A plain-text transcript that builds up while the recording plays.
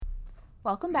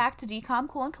Welcome back to DCOM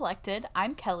Cool and Collected.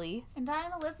 I'm Kelly. And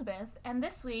I'm Elizabeth, and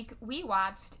this week we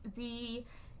watched the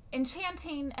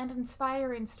enchanting and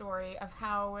inspiring story of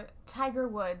how Tiger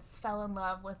Woods fell in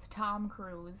love with Tom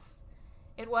Cruise.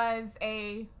 It was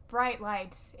a bright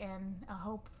light in a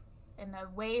hope, in a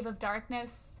wave of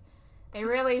darkness. They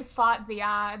really fought the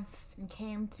odds and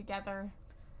came together.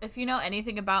 If you know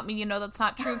anything about me, you know that's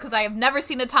not true because I have never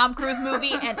seen a Tom Cruise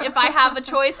movie, and if I have a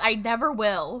choice, I never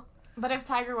will. But if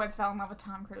Tiger Woods fell in love with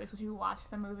Tom Cruise, would you watch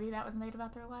the movie that was made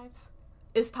about their lives?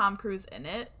 Is Tom Cruise in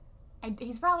it?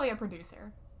 He's probably a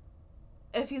producer.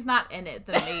 If he's not in it,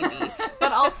 then maybe.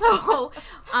 But also,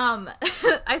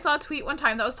 I saw a tweet one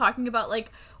time that was talking about,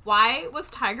 like, why was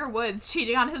Tiger Woods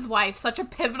cheating on his wife such a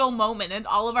pivotal moment in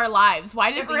all of our lives?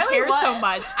 Why did we care so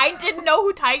much? I didn't know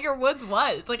who Tiger Woods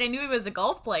was. Like, I knew he was a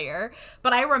golf player,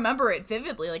 but I remember it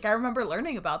vividly. Like, I remember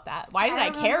learning about that. Why did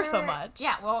I care so much?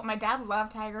 Yeah, well, my dad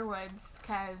loved Tiger Woods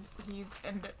because he's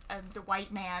a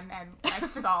white man and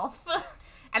likes to golf.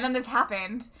 And then this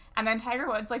happened, and then Tiger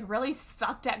Woods, like, really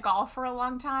sucked at golf for a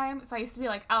long time. So I used to be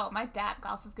like, oh, my dad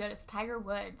golf's as good as Tiger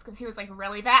Woods, because he was, like,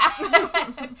 really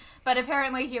bad. But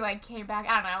apparently he, like, came back.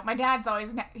 I don't know. My dad's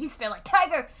always, he's still like,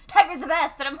 Tiger's the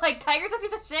best. And I'm like, Tiger's a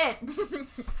piece of shit.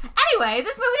 Anyway,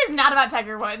 this movie is not about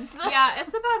Tiger Woods. Yeah, it's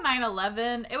about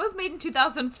 9/11. It was made in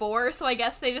 2004, so I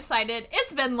guess they decided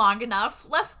it's been long enough.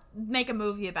 Let's make a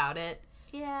movie about it.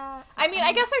 Yeah. I mean,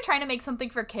 I guess they're trying to make something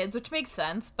for kids, which makes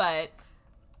sense, but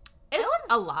it's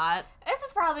a lot. This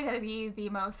is probably going to be the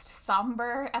most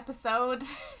somber episode.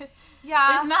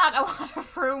 Yeah. There's not a lot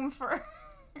of room for...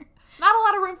 Not a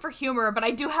lot of room for humor, but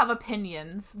I do have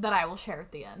opinions that I will share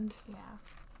at the end. Yeah.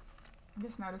 I'm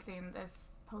just noticing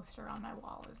this poster on my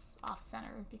wall is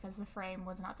off-center because the frame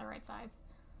was not the right size.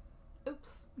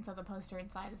 Oops. And so the poster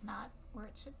inside is not where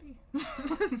it should be.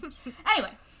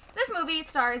 Anyway, this movie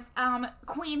stars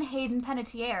Queen Hayden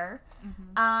Panettiere.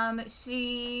 Mm-hmm.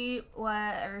 She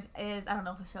is, I don't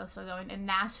know if the show's still going, in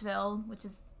Nashville, which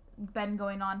has been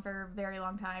going on for a very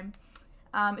long time.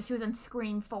 She was in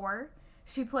Scream 4.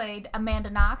 She played Amanda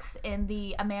Knox in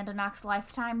the Amanda Knox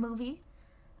Lifetime movie.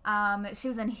 She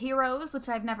was in Heroes, which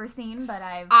I've never seen, but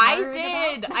I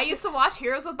did. I used to watch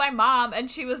Heroes with my mom,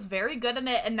 and she was very good in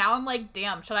it, and now I'm like,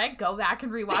 damn, should I go back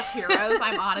and rewatch Heroes?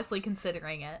 I'm honestly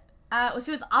considering it.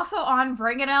 She was also in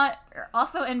Bring It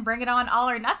On All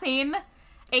or Nothing,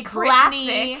 a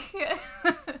classic.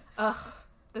 Ugh,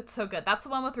 that's so good. That's the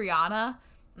one with Rihanna.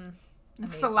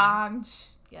 Solange.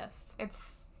 Yes.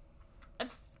 It's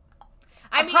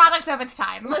a product of its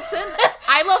time. Listen,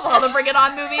 I love all the Bring It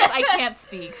On movies. I can't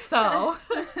speak, so.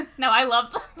 No, I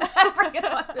love the Bring It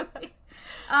On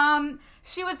movie.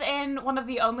 She was in one of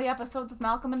the only episodes of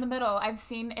Malcolm in the Middle I've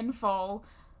seen in full.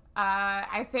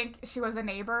 I think she was a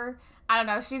neighbor. I don't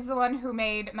know. She's the one who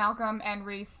made Malcolm and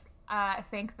Reese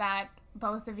think that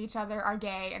both of each other are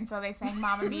gay, and so they sang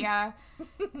Mamma Mia.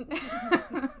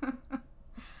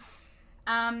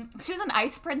 She was an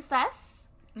ice princess.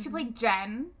 She played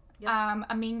Jen. Yep.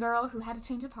 A mean girl who had a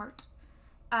change of heart.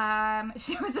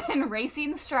 She was in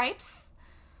Racing Stripes.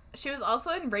 She was also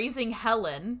in Raising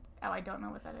Helen. Oh, I don't know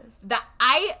what that is. That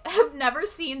I have never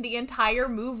seen the entire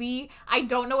movie. I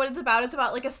don't know what it's about. It's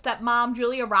about like a stepmom,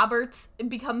 Julia Roberts,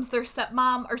 becomes their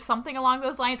stepmom or something along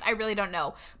those lines. I really don't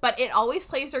know. But it always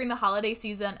plays during the holiday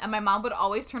season, and my mom would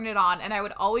always turn it on, and I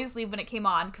would always leave when it came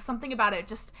on because something about it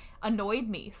just annoyed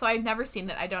me. So I've never seen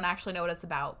it. I don't actually know what it's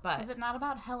about. But is it not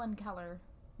about Helen Keller?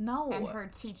 No. And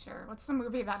her teacher. What's the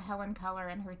movie about Helen Keller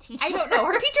and her teacher? I don't know.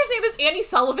 Her teacher's name is Annie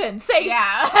Sullivan. Say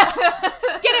yeah.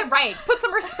 Get it right. Put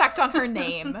some respect on her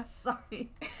name. Sorry.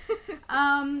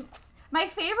 My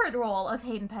favorite role of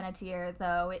Hayden Panettiere,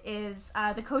 though, is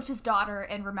the coach's daughter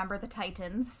in Remember the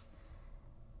Titans.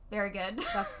 Very good.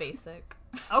 That's basic.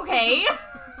 Okay.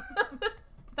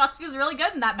 Thought she was really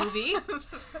good in that movie.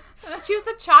 She was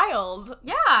a child.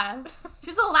 Yeah.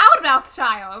 She's a loudmouth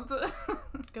child.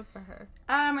 Good for her.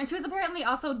 And she was apparently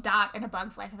also Dot in A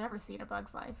Bug's Life. I've never seen A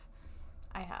Bug's Life.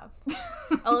 I have.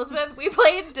 Elizabeth, we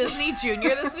played Disney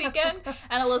Junior this weekend,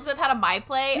 and Elizabeth had a My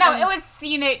Play. No, it was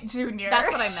Scene It Junior. That's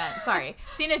what I meant. Sorry.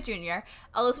 Scene It Junior.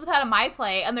 Elizabeth had a My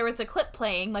Play, and there was a clip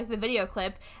playing, like the video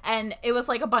clip, and it was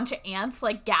like a bunch of ants,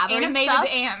 like gathering animated stuff.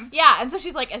 Ants. Yeah, and so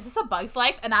she's like, is this a Bug's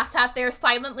Life? And I sat there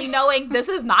silently knowing this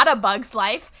is not a Bug's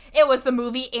Life. It was the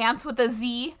movie Ants with a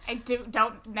Z.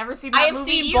 Never seen that movie. I have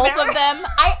seen both of them.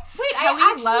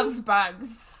 Kelly loves bugs.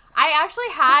 I actually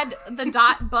had the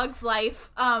Dot Bug's Life,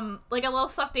 like a little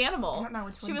stuffed animal. I don't know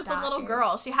which one she was Dot the little is.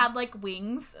 girl. She had like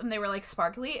wings, and they were like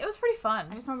sparkly. It was pretty fun.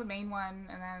 I just know the main one,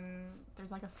 and then there's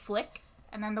like a Flick,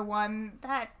 and then the one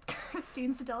that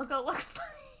Christine Stedilko looks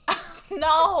like.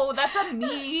 No, that's a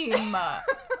meme.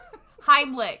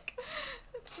 Heimlich.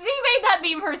 She made that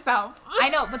meme herself. I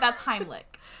know, but that's Heimlich.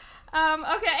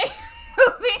 Okay.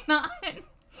 Moving on.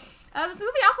 This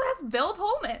movie also has Bill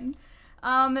Pullman.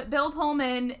 Bill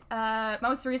Pullman,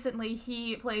 most recently,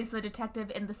 he plays the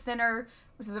detective in The Sinner,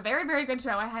 which is a very, very good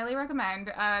show. I highly recommend,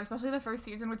 especially the first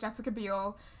season with Jessica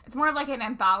Biel. It's more of like an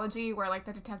anthology where, like,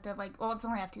 the detective, like, well, it's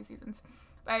only have 2 seasons.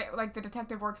 But, like, the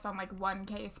detective works on, like, 1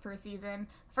 case per season.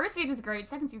 First season's great.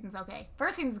 Second season's okay.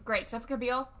 First season's great. Jessica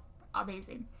Biel,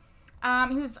 amazing.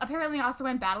 He was apparently also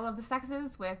in Battle of the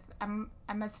Sexes with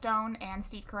Emma Stone and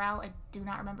Steve Carell. I do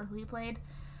not remember who he played.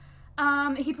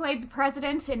 He played the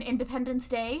president in Independence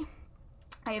Day.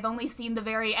 I have only seen the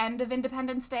very end of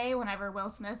Independence Day whenever Will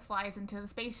Smith flies into the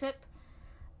spaceship.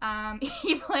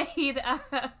 He played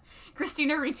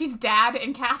Christina Ricci's dad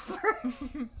in Casper.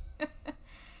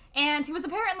 And he was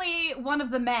apparently one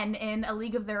of the men in A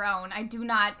League of Their Own. I do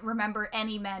not remember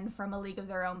any men from A League of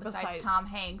Their Own besides Tom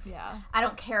Hanks. Yeah. I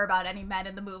don't care about any men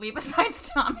in the movie besides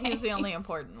Tom Hanks. He's the only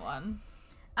important one.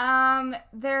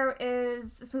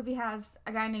 This movie has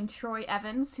a guy named Troy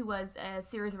Evans, who was a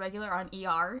series regular on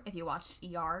ER, if you watched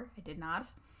ER. I did not.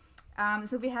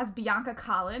 This movie has Bianca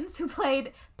Collins, who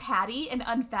played Patty in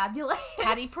Unfabulous.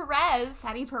 Patty Perez.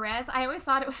 Patty Perez. I always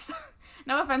thought it was so,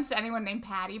 no offense to anyone named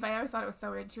Patty, but I always thought it was so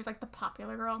weird. She was like the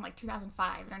popular girl in like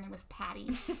 2005, and her name was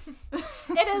Patty.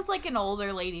 It is like an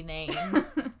older lady name.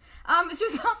 She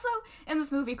was also in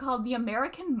this movie called The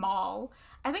American Mall.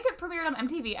 I think it premiered on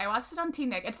MTV. I watched it on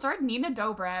TNIC. It starred Nina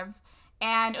Dobrev,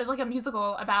 and it was like a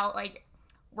musical about like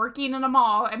working in a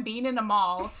mall and being in a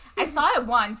mall. I saw it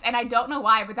once, and I don't know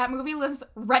why, but that movie lives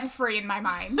rent-free in my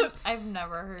mind. I've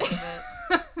never heard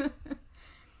of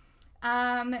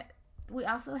it. We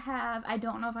also have, I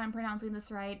don't know if I'm pronouncing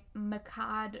this right,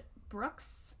 Makad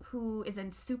Brooks, who is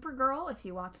in Supergirl, if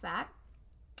you watch that.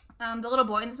 The little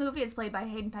boy in this movie is played by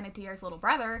Hayden Panettiere's little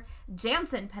brother,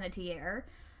 Jansen Panettiere,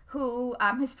 who,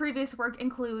 his previous work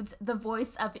includes the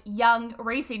voice of young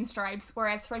Racing Stripes,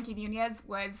 whereas Frankie Muniz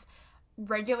was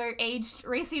regular-aged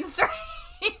Racing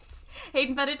Stripes.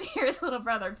 Hayden Panettiere's little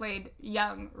brother played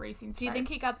young Racing Stripes. Do you think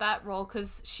he got that role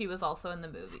because she was also in the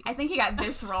movie? I think he got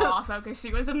this role also because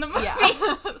she was in the movie.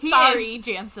 Yeah. Sorry,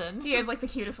 Jansen. He is like the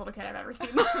cutest little kid I've ever seen.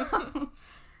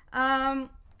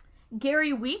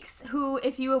 Gary Weeks, who,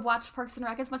 if you have watched Parks and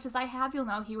Rec as much as I have, you'll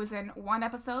know he was in one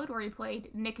episode where he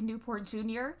played Nick Newport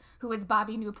Jr., who is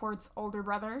Bobby Newport's older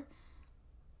brother.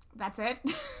 That's it.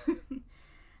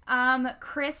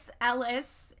 Chris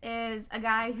Ellis is a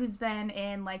guy who's been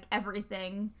in, like,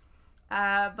 everything,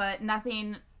 but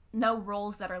no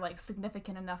roles that are, like,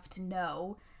 significant enough to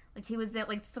know. Like, he was in,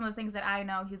 like, some of the things that I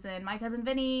know. He was in My Cousin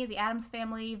Vinny, The Addams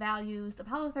Family, Values,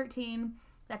 Apollo 13,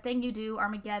 That Thing You Do,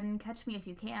 Armageddon, Catch Me If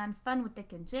You Can, Fun with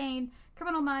Dick and Jane,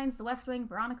 Criminal Minds, The West Wing,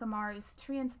 Veronica Mars,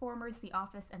 Transformers, The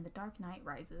Office, and The Dark Knight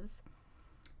Rises.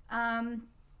 And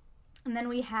then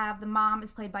we have the mom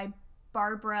is played by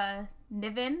Barbara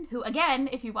Niven, who, again,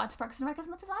 if you watch Parks and Rec as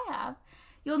much as I have,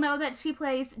 you'll know that she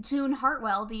plays June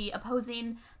Hartwell, the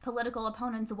opposing political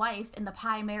opponent's wife in the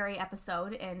Pie Mary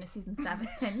episode in season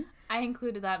 7. I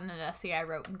included that in an essay I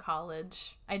wrote in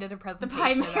college. I did a Pie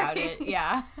presentation Mary. about it.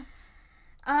 Yeah.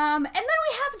 And then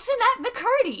we have Jeanette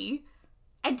McCurdy.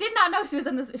 I did not know she was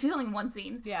in this. She's only in one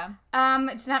scene. Yeah.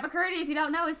 Jeanette McCurdy, if you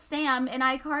don't know, is Sam in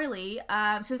iCarly.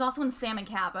 She was also in Sam and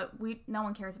Cat, but no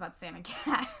one cares about Sam and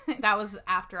Cat. That was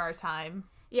after our time.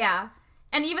 Yeah.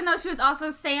 And even though she was also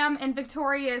Sam in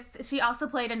Victorious, she also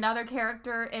played another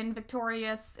character in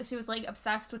Victorious. She was, like,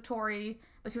 obsessed with Tori,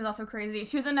 but she was also crazy.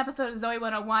 She was in an episode of Zoe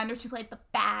 101 where she played the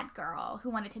bad girl who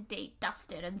wanted to date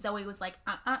Dustin, and Zoe was like,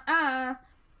 I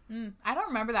don't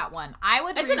remember that one. I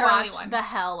would It's an early one. rewatch the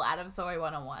hell out of Zoe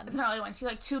 101. It's an early one. She,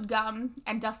 like, chewed gum,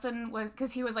 and Dustin was,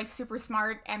 because he was, like, super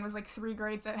smart and was, like, 3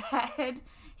 grades ahead,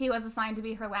 he was assigned to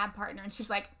be her lab partner, and she's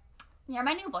like, you're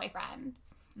my new boyfriend.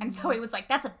 And Zoe was like,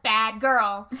 that's a bad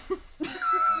girl.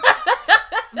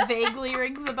 Vaguely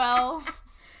rings a bell.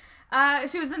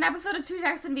 She was in an episode of True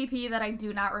Jackson VP that I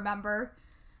do not remember.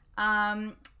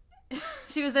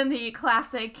 She was in the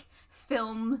classic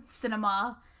film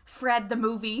cinema Fred the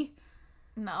Movie.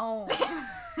 No.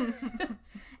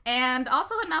 And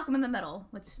also in Malcolm in the Middle,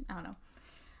 which, I don't know.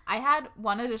 I had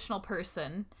one additional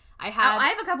person. I I have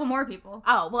have a couple more people.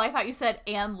 Oh, well, I thought you said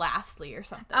and lastly or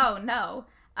something. Oh, no.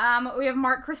 We have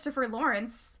Mark Christopher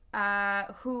Lawrence,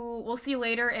 who we'll see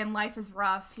later in Life is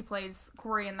Rough. He plays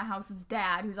Corey in the House's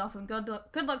dad, who's also in Good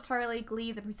Luck Charlie,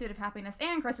 Glee, The Pursuit of Happiness,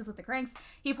 and Christmas with the Cranks.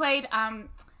 He played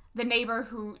the neighbor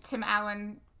who Tim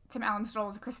Allen stole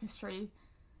as a Christmas tree.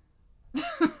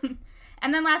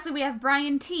 And then lastly, we have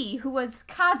Brian T., who was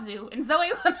Kazu in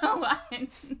Zoe 101,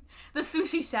 the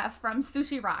sushi chef from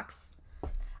Sushi Rocks.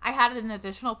 I had an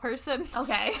additional person.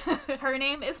 Okay. Her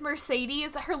name is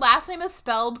Mercedes. Her last name is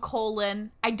spelled :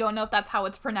 I don't know if that's how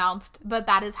it's pronounced, but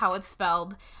that is how it's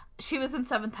spelled. She was in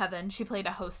Seventh Heaven. She played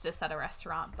a hostess at a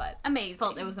restaurant, but amazing.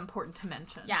 Felt it was important to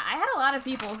mention. Yeah, I had a lot of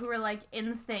people who were like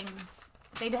in things.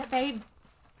 They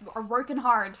are working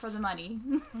hard for the money.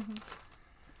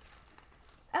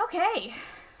 Okay.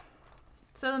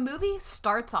 So the movie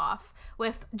starts off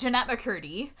with Jeanette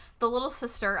McCurdy, the little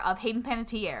sister of Hayden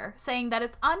Panettiere, saying that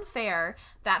it's unfair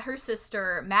that her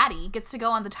sister, Maddie, gets to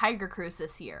go on the Tiger Cruise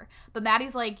this year. But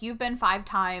Maddie's like, you've been 5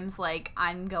 times, like,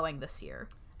 I'm going this year.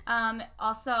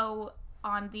 Also,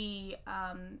 on the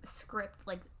script,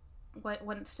 like,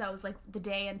 when it shows, like, the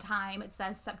day and time, it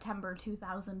says September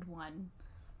 2001.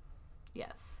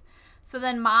 Yes. So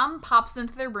then Mom pops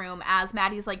into their room as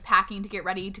Maddie's, like, packing to get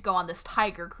ready to go on this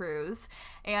Tiger Cruise.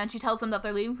 And she tells them that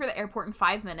they're leaving for the airport in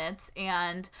 5 minutes.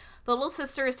 And the little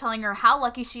sister is telling her how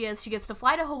lucky she is. She gets to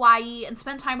fly to Hawaii and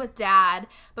spend time with Dad.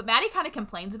 But Maddie kind of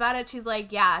complains about it. She's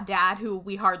like, yeah, Dad, who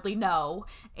we hardly know.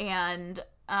 And,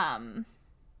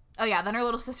 oh yeah, then her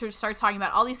little sister starts talking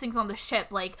about all these things on the ship.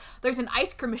 Like, there's an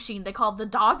ice cream machine they call the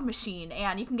dog machine.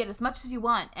 And you can get as much as you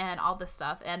want and all this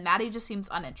stuff. And Maddie just seems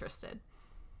uninterested.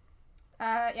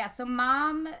 Yeah, so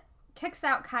Mom kicks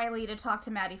out Kylie to talk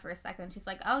to Maddie for a second. She's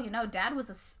like, oh, you know, Dad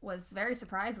was very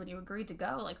surprised when you agreed to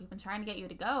go. Like, we've been trying to get you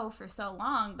to go for so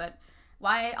long, but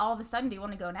why all of a sudden do you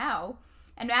want to go now?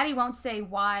 And Maddie won't say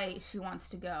why she wants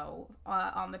to go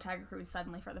on the Tiger Cruise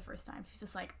suddenly for the first time. She's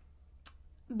just like,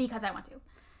 because I want to.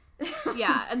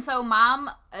 Yeah, and so Mom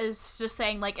is just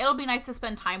saying, like, it'll be nice to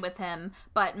spend time with him,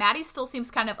 but Maddie still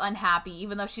seems kind of unhappy,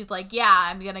 even though she's like, yeah,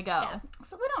 I'm gonna go. Yeah.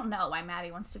 So we don't know why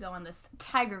Maddie wants to go on this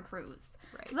Tiger Cruise.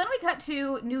 Right. So then we cut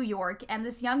to New York, and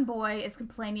this young boy is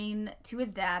complaining to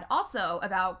his dad also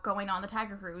about going on the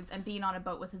Tiger Cruise and being on a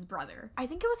boat with his brother. I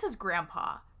think it was his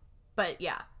grandpa, but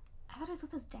yeah. I thought it was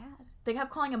with his dad. They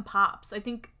kept calling him Pops, I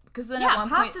think, because then yeah, at one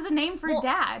Pops point... is a name for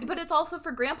dad. But it's also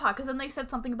for Grandpa, because then they said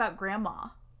something about Grandma.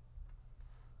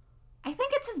 I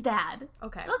think it's his dad.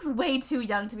 Okay. He looks way too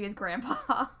young to be his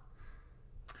grandpa.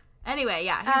 Anyway,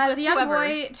 yeah, he's with the young whoever.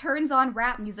 boy turns on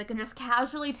rap music and just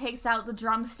casually takes out the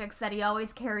drumsticks that he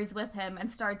always carries with him and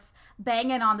starts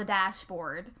banging on the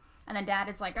dashboard. And then Dad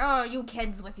is like, oh, you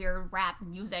kids with your rap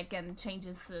music, and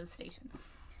changes the station.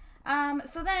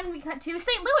 So then we cut to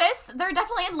St. Louis. They're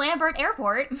definitely in Lambert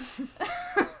Airport.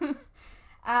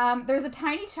 There's a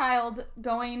tiny child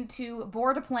going to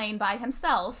board a plane by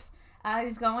himself.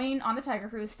 He's going on the Tiger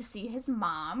Cruise to see his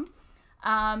mom.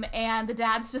 And the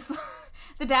dad's just, I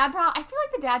feel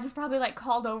like the dad just probably, like,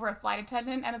 called over a flight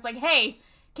attendant and was like, hey,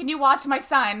 can you watch my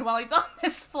son while he's on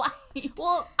this flight?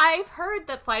 Well, I've heard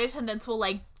that flight attendants will,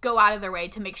 like, go out of their way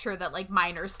to make sure that, like,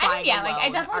 minors flying alone I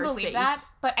definitely believe safe. that,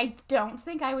 but I don't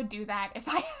think I would do that if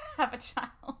I have a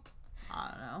child.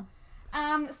 I don't know.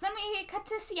 So then we cut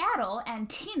to Seattle, and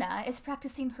Tina is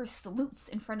practicing her salutes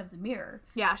in front of the mirror.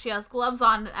 Yeah, she has gloves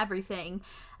on and everything,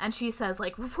 and she says,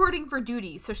 like, reporting for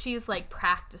duty, so she's, like,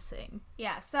 practicing.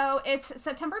 Yeah, so it's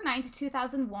September 9th,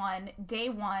 2001, day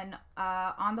 1,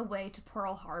 on the way to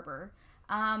Pearl Harbor.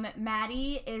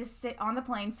 Maddie is on the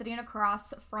plane sitting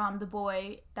across from the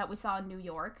boy that we saw in New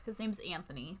York. His name's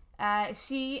Anthony.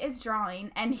 She is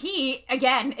drawing, and he,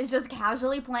 again, is just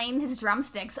casually playing his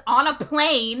drumsticks on a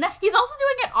plane. He's also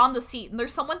doing it on the seat, and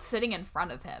there's someone sitting in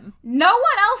front of him. No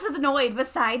one else is annoyed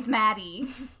besides Maddie,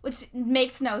 which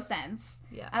makes no sense.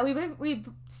 Yeah. We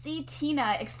see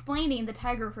Tina explaining the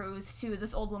Tiger Cruise to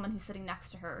this old woman who's sitting next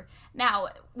to her. Now,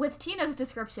 with Tina's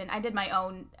description, I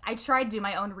tried to do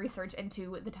my own research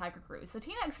into the Tiger Cruise. So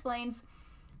Tina explains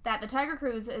that the Tiger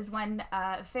Cruise is when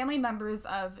family members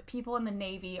of people in the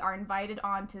Navy are invited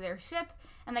onto their ship,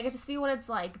 and they get to see what it's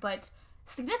like, but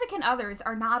significant others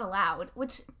are not allowed,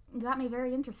 which got me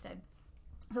very interested.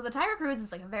 So the Tiger Cruise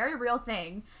is, like, a very real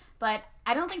thing, but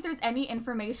I don't think there's any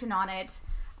information on it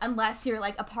unless you're,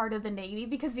 like, a part of the Navy,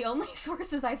 because the only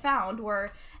sources I found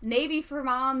were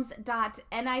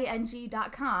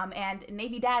navyformoms.ning.com and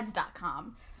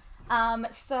navydads.com.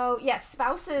 So yes,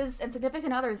 spouses and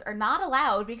significant others are not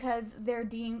allowed because they're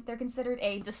considered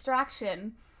a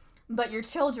distraction, but your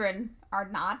children are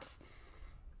not,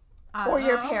 or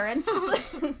your parents.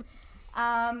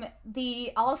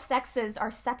 All sexes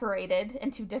are separated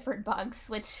into different bunks,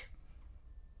 which,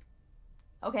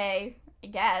 okay, I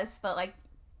guess, but, like,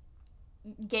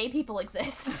 gay people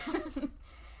exist.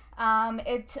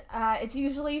 It's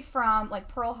usually from, like,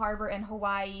 Pearl Harbor in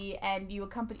Hawaii, and you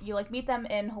meet them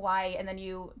in Hawaii, and then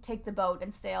you take the boat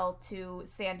and sail to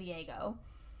San Diego.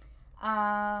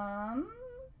 And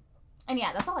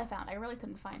yeah, that's all I found. I really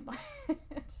couldn't find much.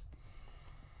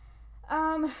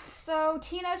 So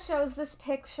Tina shows this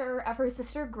picture of her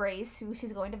sister Grace, who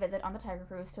she's going to visit on the Tiger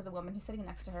Cruise, to the woman who's sitting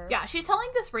next to her. Yeah, she's telling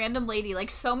this random lady, like,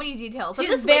 so many details. She's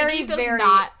this very, lady does very,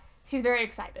 not... She's very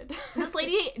excited. This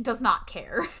lady does not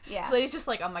care. Yeah. This lady's just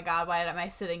like, oh my god, why am I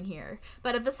sitting here?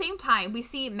 But at the same time, we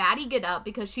see Maddie get up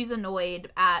because she's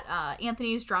annoyed at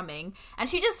Anthony's drumming. And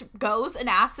she just goes and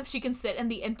asks if she can sit in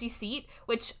the empty seat,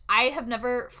 which I have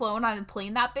never flown on a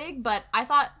plane that big, but I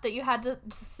thought that you had to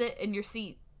just sit in your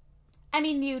seat. I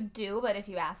mean, you do, but if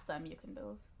you ask them, you can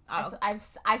move. Oh.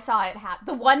 I saw it happen.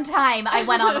 The one time I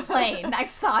went on a plane, I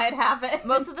saw it happen.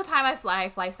 Most of the time I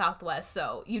fly Southwest,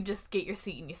 so you just get your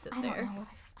seat and you sit there. I don't know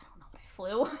what I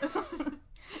flew.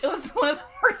 It was one of the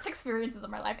worst experiences of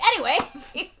my life. Anyway.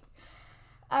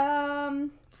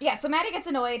 Yeah, so Maddie gets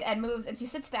annoyed and moves, and she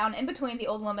sits down in between the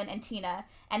old woman and Tina.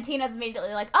 And Tina's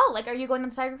immediately like, oh, like, are you going on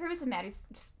the Tiger Cruise? And Maddie's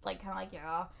just, like, kind of like,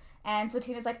 yeah. And so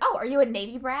Tina's like, oh, are you a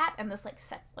Navy brat? And this, like,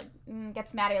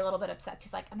 gets Maddie a little bit upset.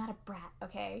 She's like, I'm not a brat,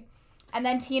 okay? And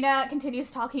then Tina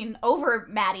continues talking over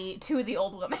Maddie to the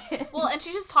old woman. Well, and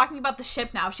she's just talking about the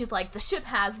ship now. She's like, the ship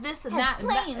has this and that.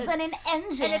 Planes and an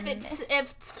engine. And if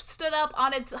it stood up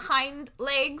on its hind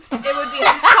legs, it would be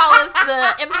as tall as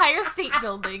the Empire State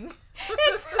Building.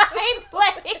 It's hind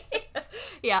legs.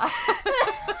 Yeah.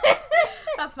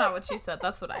 That's not what she said.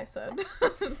 That's what I said.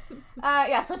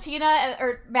 Yeah, so Tina,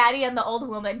 or Maddie and the old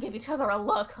woman give each other a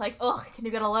look like, ugh, can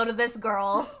you get a load of this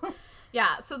girl?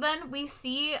 Yeah, so then we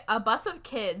see a bus of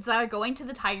kids that are going to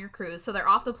the Tiger Cruise, so they're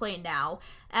off the plane now.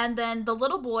 And then the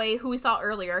little boy who we saw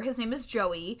earlier, his name is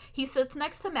Joey. He sits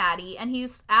next to Maddie, and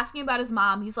he's asking about his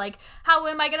mom. He's like, how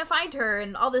am I going to find her,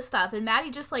 and all this stuff. And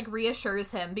Maddie just, like,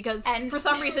 reassures him, because for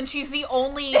some reason she's the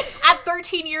only, at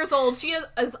 13 years old, she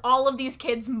is all of these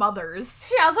kids' mothers.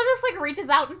 She also just, like, reaches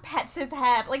out and pets his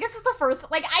head. Like, this is the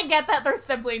first, like, I get that they're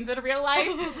siblings in real life,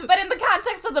 but in the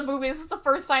context of the movie, this is the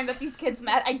first time that these kids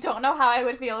met. I don't know how I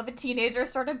would feel if a teenager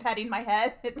started petting my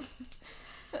head.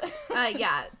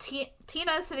 Yeah,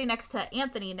 Tina is sitting next to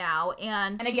Anthony now,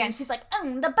 and again, she's like,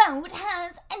 oh, the boat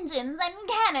has engines and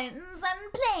cannons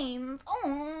and planes,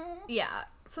 oh. Yeah,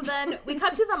 so then we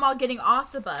cut to them all getting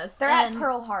off the bus. They're at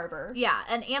Pearl Harbor. Yeah,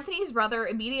 and Anthony's brother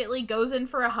immediately goes in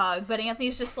for a hug, but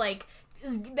Anthony's just like,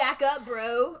 back up,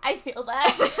 bro. I feel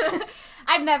that.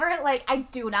 I've never, like, I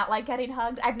do not like getting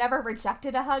hugged. I've never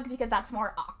rejected a hug because that's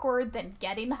more awkward than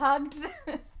getting hugged.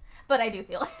 But I do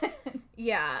feel it.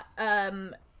 Yeah.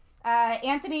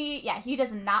 Anthony, yeah, he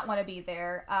does not want to be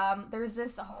there. There's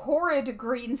this horrid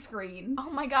green screen. Oh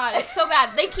my god, it's so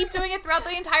bad. They keep doing it throughout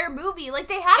the entire movie. Like,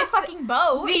 they had a fucking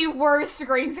bow. The worst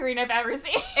green screen I've ever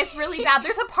seen. It's really bad.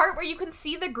 There's a part where you can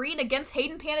see the green against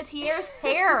Hayden Panettiere's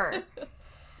hair.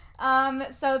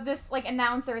 So this, like,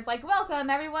 announcer is like, welcome,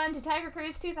 everyone, to Tiger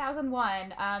Cruise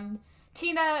 2001.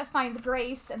 Tina finds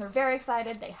Grace, and they're very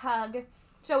excited. They hug.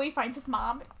 Joey finds his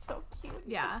mom. It's so cute.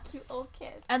 Yeah. Such a cute little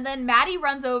kid. And then Maddie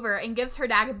runs over and gives her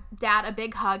dad a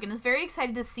big hug and is very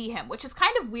excited to see him, which is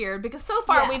kind of weird because so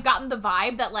far we've gotten the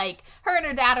vibe that, like, her and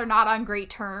her dad are not on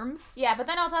great terms. Yeah, but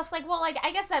then I was also like, well, like,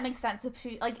 I guess that makes sense if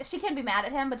she can be mad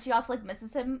at him, but she also, like,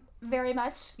 misses him very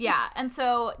much. Yeah, and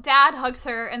so Dad hugs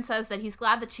her and says that he's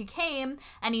glad that she came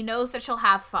and he knows that she'll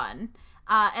have fun.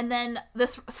 And then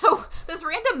this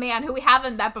random man who we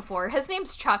haven't met before, his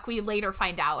name's Chuck, we later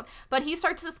find out, but he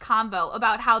starts this convo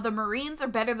about how the Marines are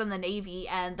better than the Navy,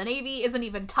 and the Navy isn't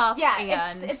even tough. Yeah,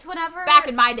 and it's whenever... Back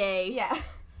in my day. Yeah.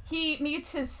 He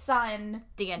meets his son,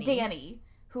 Danny,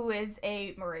 who is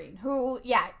a Marine, who,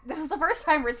 yeah, this is the first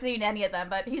time we're seeing any of them,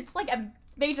 but he's, like, a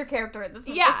major character in this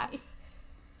movie. Yeah.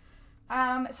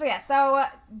 So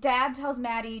Dad tells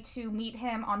Maddie to meet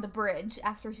him on the bridge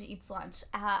after she eats lunch.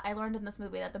 I learned in this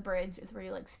movie that the bridge is where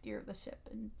you, like, steer the ship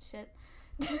and shit.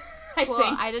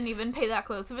 I didn't even pay that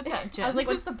close of attention. I was like,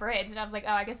 what's the bridge? And I was like,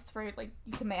 oh, I guess it's where, like,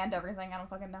 you command everything. I don't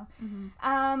fucking know. Mm-hmm.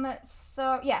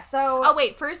 Oh,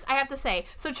 wait, first I have to say,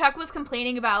 so Chuck was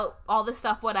complaining about all this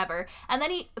stuff, whatever, and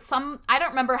then I don't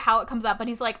remember how it comes up, but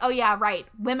he's like, oh yeah, right,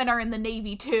 women are in the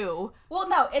Navy too. Well,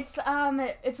 no,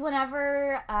 it's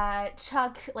whenever,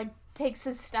 Chuck, like, takes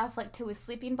his stuff, like, to his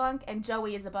sleeping bunk, and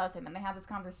Joey is above him, and they have this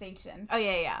conversation. Oh,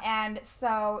 yeah. And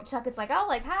so Chuck is like, oh,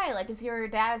 like, hi, like, is your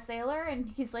dad a sailor?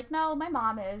 And he's like, no, my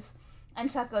mom is.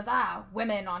 And Chuck goes,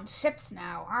 women on ships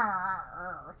now.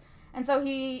 Arr. And so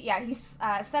he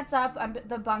sets up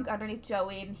the bunk underneath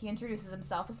Joey, and he introduces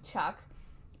himself as Chuck.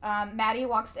 Maddie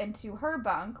walks into her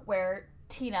bunk, where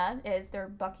Tina is. They're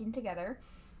bunking together.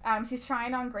 She's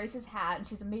trying on Grace's hat, and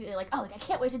she's immediately like, oh, like, I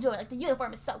can't wait to join. Like, the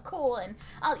uniform is so cool, and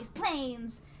all these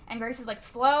planes. And Grace is like,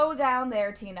 slow down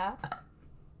there, Tina.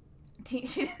 She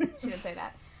didn't say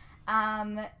that.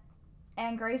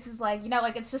 And Grace is like, you know,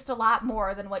 like, it's just a lot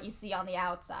more than what you see on the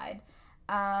outside.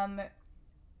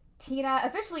 Tina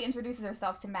officially introduces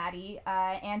herself to Maddie,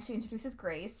 and she introduces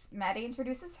Grace. Maddie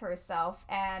introduces herself,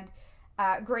 and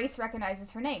Grace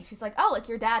recognizes her name. She's like, oh, like,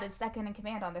 your dad is second in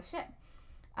command on the ship.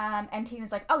 And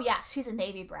Tina's like, oh, yeah, she's a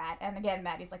Navy brat. And again,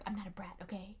 Maddie's like, I'm not a brat,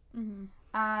 okay?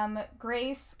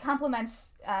 Grace compliments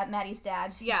Maddie's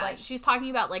dad. She's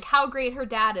talking about, like, how great her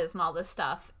dad is and all this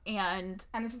stuff. And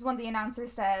this is when the announcer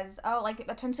says, oh, like,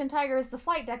 attention tigers, the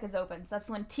flight deck is open. So that's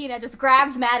when Tina just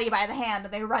grabs Maddie by the hand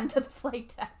and they run to the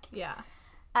flight deck. Yeah.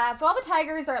 So all the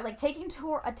tigers are, like, taking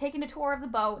a tour of the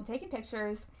boat and taking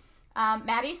pictures.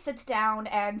 Maddie sits down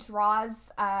and draws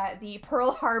the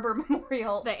Pearl Harbor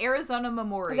Memorial. The Arizona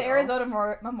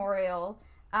Memorial. Memorial.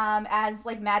 As,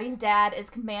 like, Maddie's dad is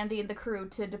commanding the crew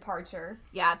to departure.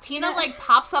 Yeah, Tina, like,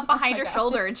 pops up behind her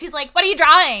shoulder, and she's like, what are you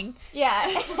drawing?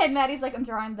 Yeah, and Maddie's like, I'm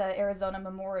drawing the Arizona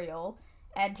Memorial.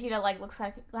 And Tina, like, looks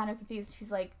kind of confused.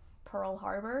 She's like, Pearl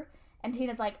Harbor? And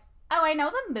Tina's like, oh, I know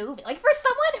the movie. Like, for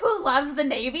someone who loves the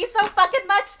Navy so fucking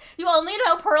much, you only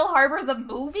know Pearl Harbor the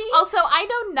movie? Also, I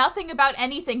know nothing about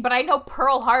anything, but I know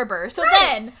Pearl Harbor. So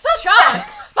then, Chuck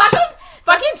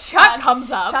fucking Chuck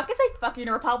comes up. Chuck is a fucking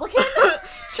Republican.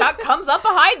 Chuck comes up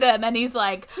behind them, and he's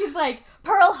like,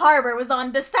 Pearl Harbor was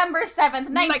on December 7th,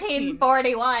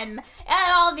 1941. And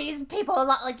all these people,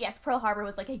 like, yes, Pearl Harbor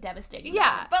was, like, a devastating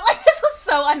moment. But, like, this was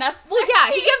so unnecessary. Well,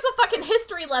 yeah, he gives a fucking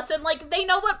history lesson. Like, they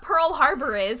know what Pearl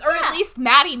Harbor is, or at least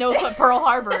Maddie knows what Pearl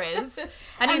Harbor is.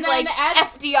 And he's like,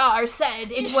 FDR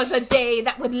said it was a day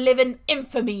that would live in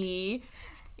infamy.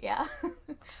 Yeah.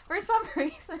 For some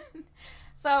reason.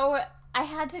 So, I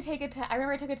had to take I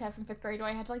remember I took a test in 5th grade where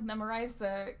I had to, like, memorize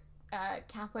the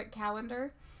Catholic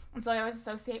calendar. And so I always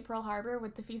associate Pearl Harbor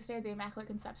with the feast day of the Immaculate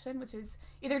Conception, which is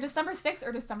either December 6th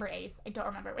or December 8th. I don't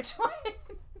remember which one.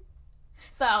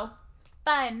 So,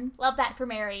 fun. Love that for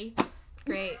Mary.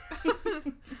 Great.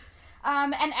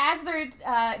 And as they're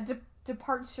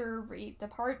departing.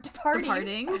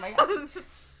 Oh my god.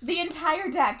 The entire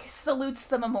deck salutes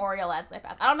the memorial as they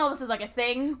pass. I don't know if this is, like, a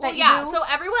thing that you do. So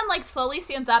everyone, like, slowly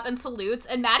stands up and salutes,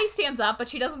 and Maddie stands up, but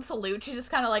she doesn't salute. She's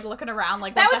just kind of, like, looking around,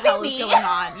 like, what the hell is going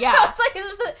on? Yeah. It's like,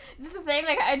 is this a thing?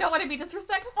 Like, I don't want to be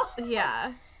disrespectful.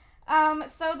 Yeah.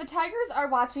 So the tigers are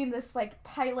watching this, like,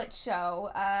 pilot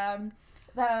show.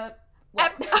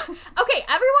 Okay,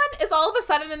 everyone is all of a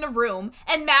sudden in a room,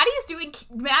 and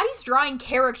Maddie's drawing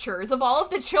caricatures of all of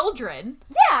the children.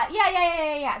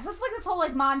 Yeah. So it's like this whole,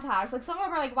 like, montage. Like, some of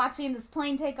them are, like, watching this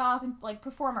plane take off and, like,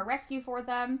 perform a rescue for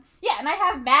them. Yeah, and I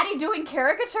have Maddie doing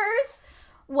caricatures.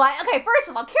 What? Okay, first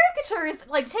of all, caricatures,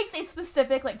 like, takes a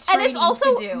specific, like, training and it's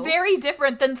also to do. Very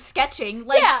different than sketching,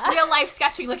 like, real life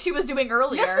sketching, like she was doing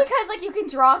earlier. Just because, like, you can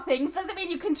draw things doesn't mean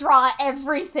you can draw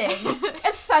everything,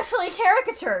 especially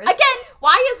caricatures. Again,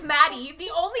 why is Maddie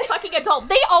the only fucking adult?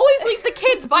 They always leave the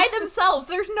kids by themselves.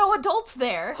 There's no adults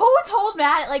there. Who told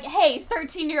Matt, like, hey,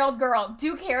 13-year-old girl,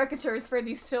 do caricatures for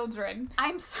these children?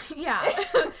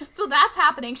 So that's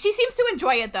happening. She seems to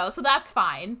enjoy it, though, so that's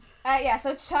fine.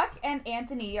 So Chuck and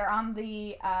Anthony are in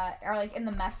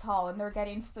the mess hall, and they're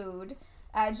getting food.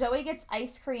 Joey gets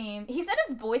ice cream. He's in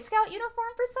his Boy Scout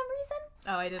uniform for some reason.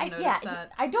 Oh, I didn't notice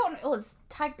that. It was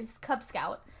Cub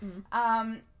Scout.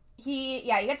 He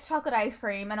gets chocolate ice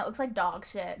cream, and it looks like dog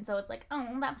shit. And so it's like,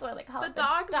 oh, that's why they call it the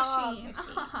dog machine.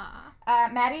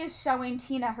 Maddie is showing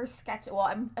Tina her sketch. Well,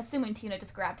 I'm assuming Tina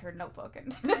just grabbed her notebook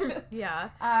and yeah.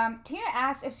 Tina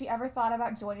asks if she ever thought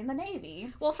about joining the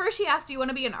Navy. Well, first she asked, "Do you want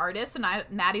to be an artist?" And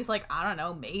Maddie's like, "I don't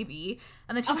know, maybe."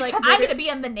 And then she's like, "I'm gonna be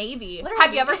in the Navy." Literally.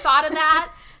 Have you ever thought of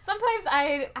that? Sometimes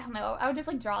I don't know. I would just,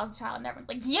 like, draw as a child, and everyone's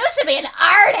like, "You should be an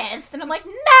artist," and I'm like,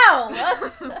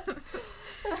 "No."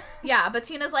 Yeah, but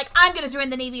Tina's like, I'm gonna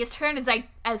join the Navy as soon as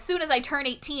I turn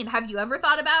 18. Have you ever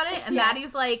thought about it? And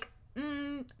Maddie's like,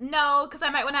 no, because I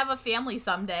might want to have a family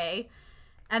someday.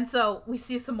 And so we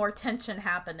see some more tension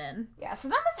happening. Yeah, so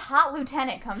then this hot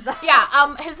lieutenant comes up.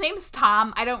 Yeah, his name's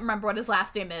Tom. I don't remember what his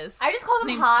last name is. I just call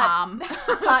him Tom.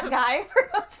 Hot guy for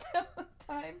most of the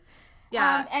time.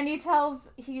 Yeah. And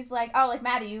he's like, oh, like,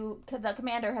 Maddie, the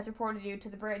commander has reported you to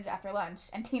the bridge after lunch.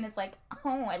 And Tina's like,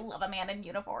 oh, I love a man in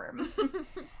uniform.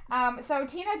 So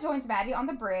Tina joins Maddie on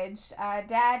the bridge.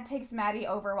 Dad takes Maddie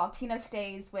over while Tina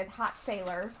stays with Hot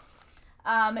Sailor.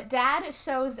 Dad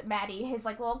shows Maddie his,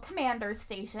 like, little commander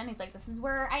station. He's like, this is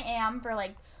where I am for,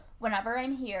 like, whenever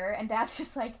I'm here. And Dad's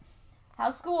just like,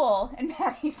 how's school? And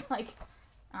Maddie's like,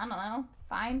 I don't know,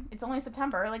 fine. It's only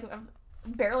September. Like, I've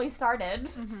barely started.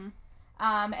 Mm-hmm.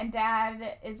 And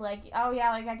Dad is like, oh,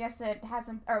 yeah, like, I guess it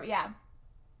hasn't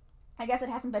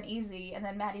been easy. And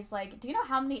then Maddie's like, do you know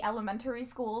how many elementary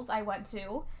schools I went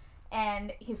to?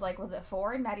 And he's like, was it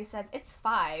 4? And Maddie says, it's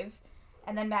 5.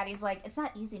 And then Maddie's like, it's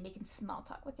not easy making small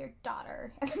talk with your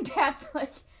daughter. And then Dad's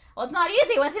like, well, it's not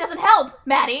easy when she doesn't help,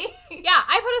 Maddie. Yeah,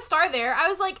 I put a star there. I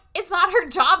was like, it's not her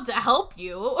job to help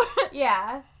you.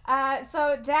 Yeah.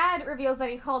 So Dad reveals that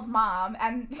he called Mom,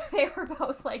 and they were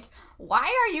both like, why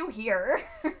are you here?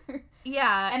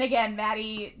 Yeah. And again,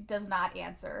 Maddie does not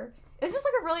answer. It's just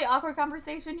like a really awkward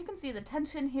conversation. You can see the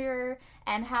tension here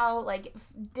and how like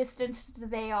distanced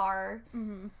they are.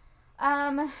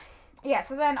 Mm-hmm. Yeah,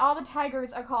 so then all the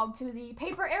tigers are called to the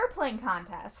paper airplane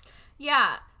contest.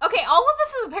 Yeah. Okay, all of this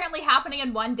is apparently happening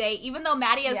in one day, even though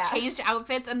Maddie has changed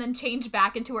outfits and then changed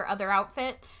back into her other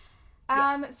outfit.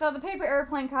 So the paper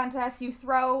airplane contest, you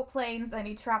throw planes and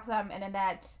you trap them in a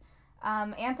net.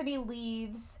 Anthony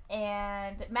leaves,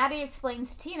 and Maddie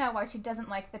explains to Tina why she doesn't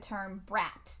like the term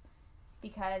brat.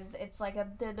 Because it's like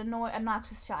the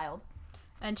obnoxious child.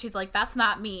 And she's like, that's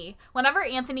not me. Whenever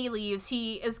Anthony leaves,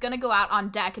 he is going to go out on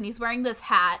deck, and he's wearing this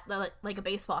hat, like a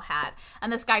baseball hat.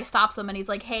 And this guy stops him, and he's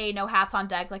like, hey, no hats on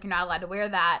deck. Like, you're not allowed to wear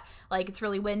that. Like, it's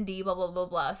really windy, blah, blah, blah,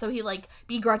 blah. So he, like,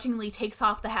 begrudgingly takes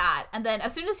off the hat. And then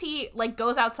as soon as he, like,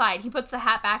 goes outside, he puts the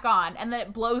hat back on, and then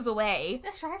it blows away.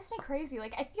 This drives me crazy.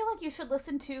 Like, I feel like you should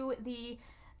listen to the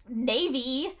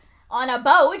Navy on a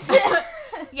boat.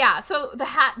 Yeah, so the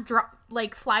hat,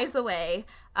 flies away.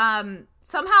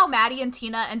 Somehow Maddie and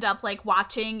Tina end up, like,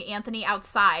 watching Anthony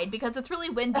outside because it's really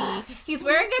windy. He's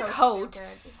wearing a coat,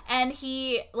 stupid. And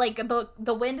he, like,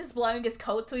 the wind is blowing his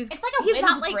coat, so it's like a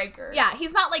windbreaker. Yeah,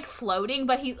 he's not, like, floating,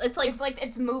 but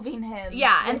it's moving him.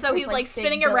 Yeah, and so he's, like,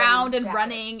 spinning around and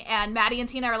running, and Maddie and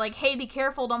Tina are like, hey, be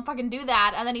careful, don't fucking do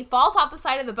that, and then he falls off the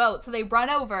side of the boat, so they run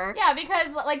over. Yeah,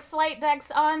 because, like, flight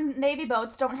decks on Navy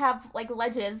boats don't have, like,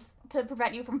 ledges to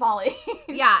prevent you from falling.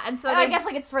 Yeah, and so I guess,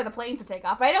 like, it's for the planes to take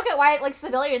off, but I don't get why, like,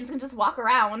 civilians can just walk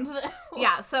around.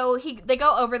 Yeah, so they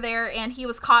go over there, and he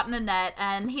was caught in a net,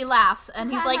 and he laughs,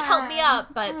 and he's like, help me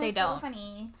up, but they don't. So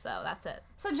funny. So that's it.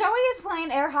 So Joey is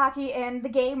playing air hockey in the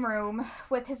game room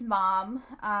with his mom.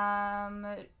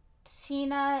 Sheena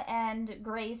and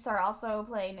Grace are also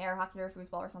playing air hockey or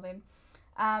foosball or something.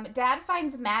 Dad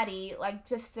finds Maddie, like,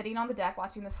 just sitting on the deck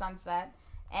watching the sunset.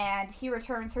 And he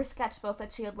returns her sketchbook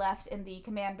that she had left in the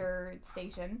commander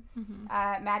station. Mm-hmm.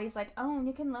 Maddie's like, oh,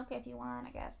 you can look if you want, I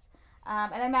guess.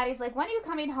 And then Maddie's like, when are you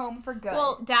coming home for good?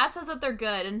 Well, Dad says that they're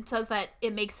good and says that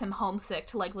it makes him homesick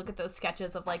to, like, look at those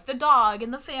sketches of, like, the dog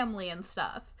and the family and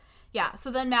stuff. Yeah,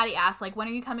 so then Maddie asks, like, when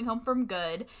are you coming home from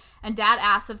good? And Dad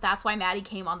asks if that's why Maddie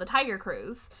came on the Tiger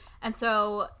Cruise. And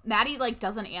so Maddie, like,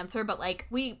 doesn't answer, but, like,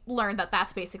 we learned that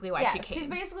that's basically why she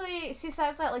came. She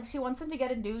says that, like, she wants him to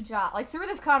get a new job. Like, through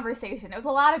this conversation, it was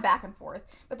a lot of back and forth.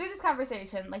 But through this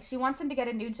conversation, like, she wants him to get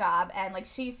a new job, and, like,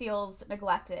 she feels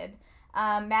neglected.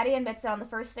 Maddie admits that on the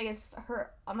first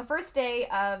day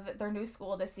of their new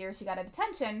school this year, she got a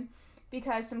detention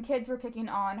because some kids were picking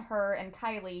on her and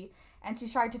Kylie, and she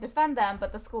tried to defend them,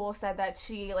 but the school said that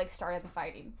she, like, started the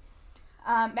fighting.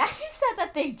 Maddie said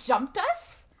that they jumped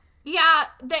us. Yeah,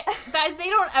 they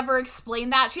don't ever explain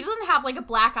that. She doesn't have, like, a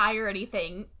black eye or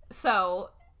anything,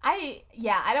 so... I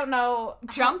don't know.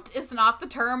 Jumped is not the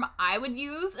term I would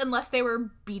use unless they were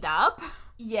beat up.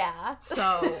 Yeah.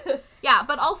 So, yeah,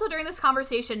 but also during this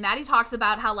conversation, Maddie talks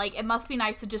about how, like, it must be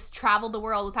nice to just travel the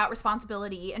world without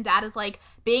responsibility, and Dad is like,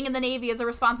 being in the Navy is a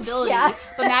responsibility. Yeah.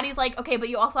 But Maddie's like, okay, but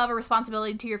you also have a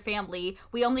responsibility to your family.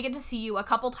 We only get to see you a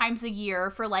couple times a year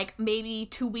for, like, maybe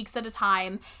 2 weeks at a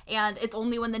time, and it's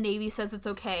only when the Navy says it's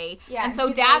okay. Yeah, and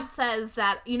so Dad says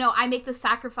that, you know, I make the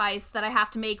sacrifice that I have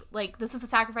to make, like, this is the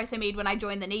sacrifice I made when I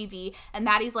joined the Navy, and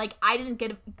Maddie's like, I didn't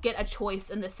get a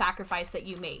choice in the sacrifice that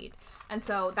you made. And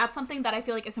so that's something that I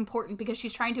feel like is important because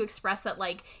she's trying to express that,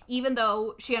 like, even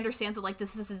though she understands that, like,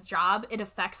 this is his job, it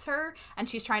affects her, and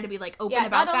she's trying to be, like, open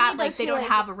about that. Like, they don't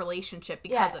have a relationship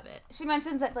because of it. She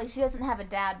mentions that, like, she doesn't have a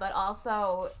dad, but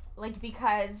also, like,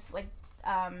 because, like,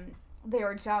 they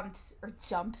were jumped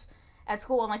at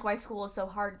school, and, like, why school is so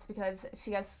hard, it's because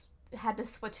she has had to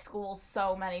switch schools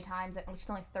so many times, and she's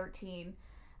only 13.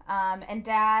 And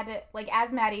Dad, like,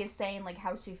 as Maddie is saying, like,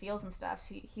 how she feels and stuff,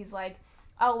 he's like,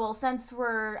 oh, well, since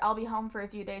I'll be home for a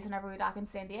few days whenever we dock in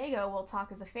San Diego, we'll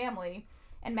talk as a family.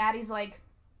 And Maddie's like,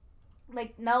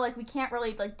 no, like, we can't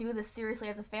really, like, do this seriously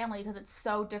as a family because it's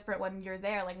so different when you're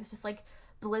there. Like, it's just, like,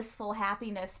 blissful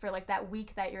happiness for, like, that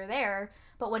week that you're there.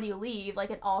 But when you leave, like,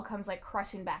 it all comes, like,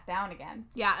 crushing back down again.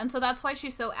 Yeah, and so that's why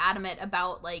she's so adamant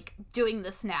about, like, doing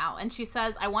this now. And she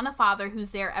says, I want a father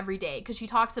who's there every day. Because she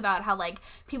talks about how, like,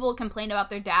 people complain about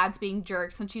their dads being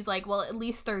jerks. And she's like, well, at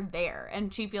least they're there.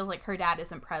 And she feels like her dad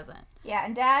isn't present. Yeah,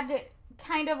 and Dad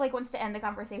kind of, like, wants to end the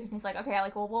conversation. He's like, okay,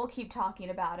 like, well, we'll keep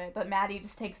talking about it. But Maddie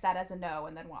just takes that as a no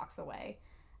and then walks away.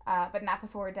 But not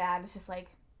before Dad is just like,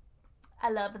 I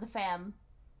love the fam.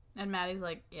 And Maddie's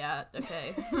like, yeah,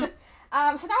 okay. So now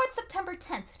it's September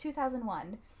 10th,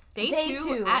 2001. Day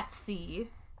two at sea.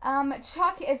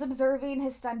 Chuck is observing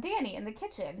his son Danny in the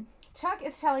kitchen. Chuck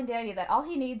is telling Danny that all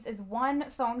he needs is one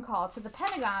phone call to the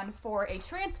Pentagon for a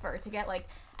transfer to get, like,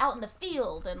 out in the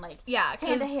field and, like,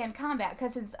 hand-to-hand combat,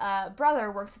 because his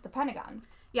brother works at the Pentagon.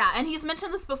 Yeah, and he's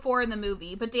mentioned this before in the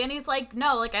movie, but Danny's like,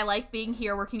 no, like, I like being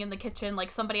here working in the kitchen,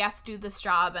 like, somebody has to do this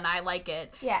job, and I like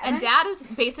it. Yeah. And Dad is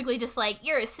basically just like,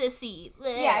 you're a sissy.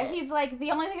 Yeah, he's like,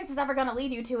 the only thing this is ever gonna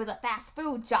lead you to is a fast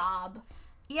food job.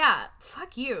 Yeah,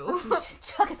 fuck you.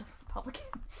 Chuck is a Republican.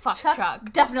 Fuck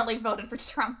Chuck. Definitely voted for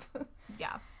Trump.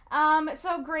 Yeah.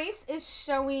 So Grace is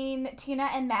showing Tina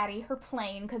and Maddie her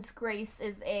plane, because Grace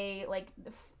is a, like,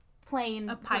 a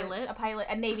pilot,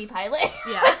 a Navy pilot.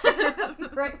 Yeah.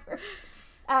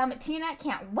 Right. Tina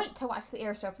can't wait to watch the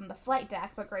air show from the flight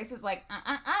deck, but Grace is like,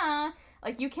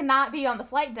 like, you cannot be on the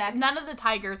flight deck. None of the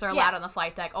tigers are allowed on the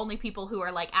flight deck. Only people who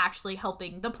are, like, actually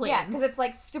helping the planes. Yeah, because it's,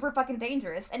 like, super fucking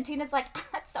dangerous. And Tina's like,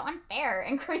 that's so unfair.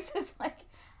 And Grace is like,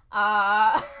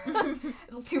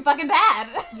 too fucking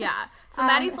bad. Yeah. So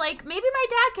Maddie's like, maybe my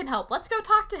dad can help. Let's go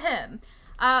talk to him.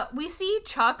 We see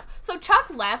Chuck. So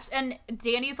Chuck left, and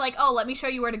Danny's like, oh, let me show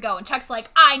you where to go. And Chuck's like,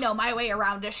 I know my way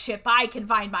around a ship. I can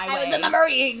find my way. I was in the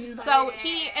Marines. So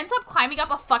he ends up climbing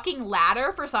up a fucking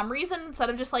ladder for some reason,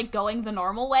 instead of just, like, going the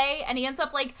normal way. And he ends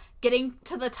up, like, getting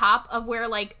to the top of where,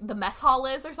 like, the mess hall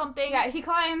is or something. Yeah, he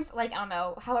climbs, like, I don't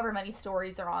know, however many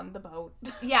stories are on the boat.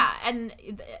 Yeah, and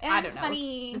I don't know.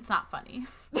 Funny. It's not funny.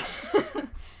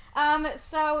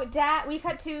 So we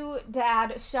cut to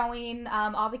Dad showing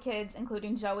all the kids,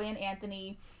 including Joey and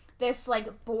Anthony, this,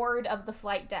 like, board of the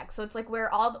flight deck. So it's like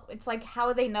it's like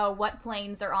how they know what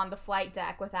planes are on the flight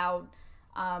deck without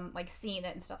like seeing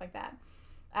it and stuff like that.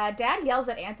 Dad yells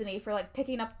at Anthony for, like,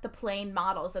 picking up the plane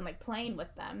models and, like, playing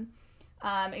with them.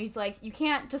 And he's like, you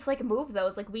can't just, like, move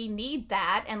those. Like, we need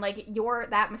that. And, like,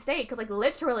 that mistake could, like,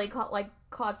 literally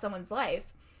cause someone's life.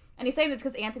 And he's saying this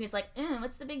because Anthony's like,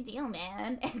 what's the big deal,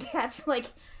 man? And Dad's like,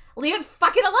 leave it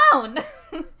fucking alone.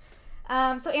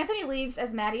 So Anthony leaves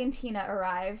as Maddie and Tina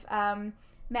arrive.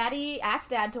 Maddie asks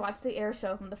Dad to watch the air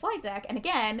show from the flight deck. And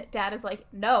again, Dad is like,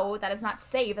 no, that is not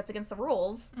safe. That's against the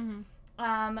rules.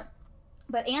 Mm-hmm.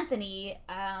 But Anthony,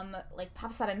 like,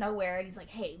 pops out of nowhere, and he's like,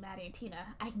 hey, Maddie and Tina,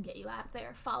 I can get you out of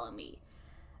there. Follow me.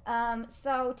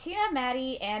 So Tina,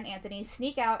 Maddie, and Anthony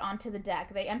sneak out onto the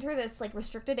deck. They enter this, like,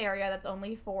 restricted area that's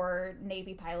only for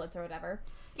Navy pilots or whatever.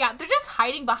 Yeah, they're just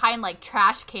hiding behind, like,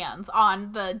 trash cans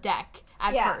on the deck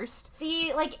at first.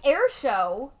 The, like, air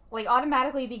show, like,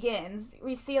 automatically begins.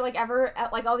 We see, like,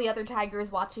 all the other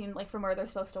tigers watching, like, from where they're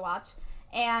supposed to watch.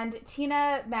 And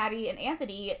Tina, Maddie, and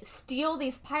Anthony steal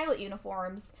these pilot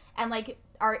uniforms and, like,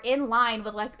 are in line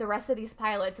with, like, the rest of these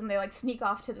pilots, and they, like, sneak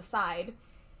off to the side.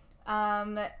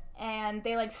 And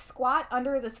they, like, squat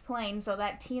under this plane so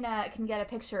that Tina can get a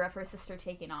picture of her sister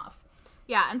taking off.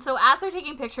 Yeah, and so as they're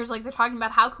taking pictures, like, they're talking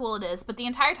about how cool it is, but the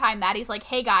entire time, Maddie's like,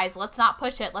 hey, guys, let's not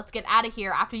push it. Let's get out of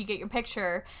here after you get your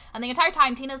picture. And the entire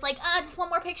time, Tina's like, just one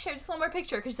more picture,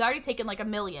 because she's already taken, like, 1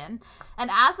 million.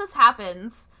 And as this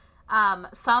happens,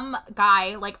 some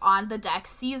guy, like, on the deck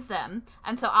sees them,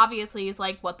 and so obviously he's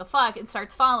like, what the fuck, and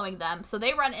starts following them. So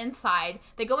they run inside,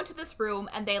 they go into this room,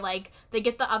 and they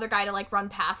get the other guy to, like, run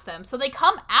past them. So they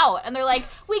come out, and they're like,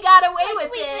 we got away with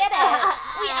it! We did it!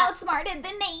 We outsmarted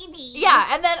the Navy!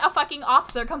 Yeah, and then a fucking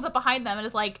officer comes up behind them and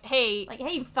is like, hey... Like,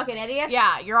 hey, you fucking idiots!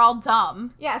 Yeah, you're all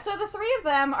dumb. Yeah, so the three of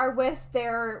them are with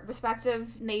their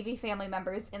respective Navy family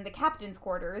members in the captain's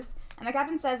quarters, and the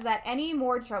captain says that any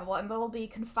more trouble, and they'll be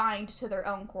confined to their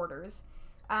own quarters.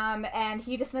 And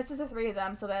he dismisses the three of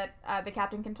them so that the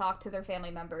captain can talk to their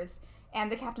family members.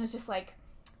 And the captain is just like,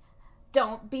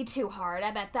 don't be too hard.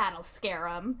 I bet that'll scare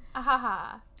them.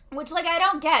 Which, like, I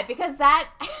don't get, because that...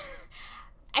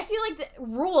 I feel like the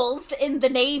rules in the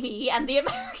Navy and the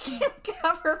American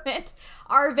government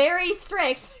are very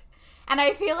strict. And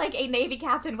I feel like a Navy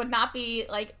captain would not be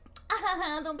like,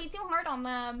 don't be too hard on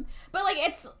them. But, like,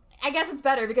 I guess it's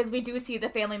better because we do see the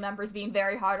family members being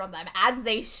very hard on them, as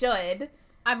they should.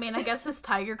 I mean, I guess this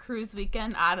Tiger Cruise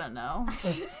weekend, I don't know.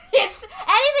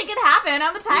 Anything can happen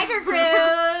on the Tiger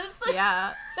Cruise.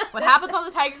 Yeah. What happens on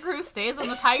the Tiger Cruise stays on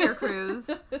the Tiger Cruise.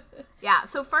 Yeah,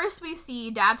 so first we see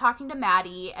Dad talking to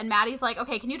Maddie, and Maddie's like,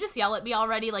 okay, can you just yell at me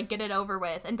already? Like, get it over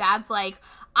with. And Dad's like,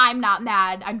 I'm not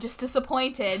mad, I'm just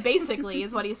disappointed, basically,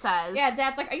 is what he says. Yeah,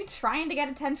 Dad's like, are you trying to get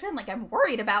attention? Like, I'm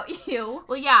worried about you.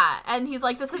 Well, yeah, and he's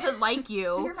like, this isn't like you.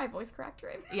 Did you hear my voice cracked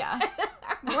right? Yeah.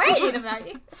 I'm worried about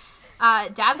you.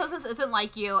 Dad says this isn't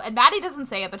like you, and Maddie doesn't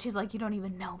say it, but she's like, you don't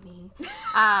even know me.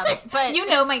 But you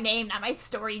know my name, not my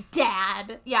story,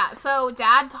 Dad. Yeah, so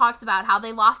Dad talks about how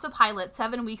they lost a pilot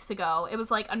 7 weeks ago. It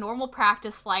was like a normal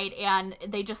practice flight, and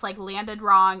they just like landed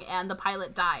wrong, and the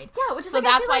pilot died. Yeah, which is so like,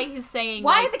 that's why he's saying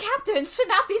why like, the captain should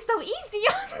not be so easy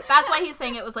on them. That's why he's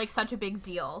saying it was like such a big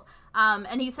deal.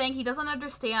 And he's saying he doesn't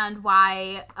understand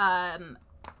why.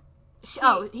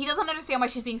 He doesn't understand why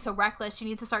she's being so reckless. She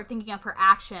needs to start thinking of her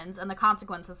actions and the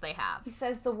consequences they have. He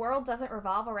says the world doesn't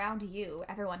revolve around you.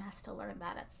 Everyone has to learn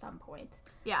that at some point.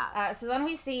 Yeah. So then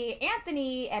we see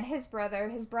Anthony and his brother.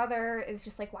 His brother is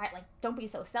just like, why? Like, don't be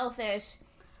so selfish.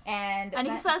 And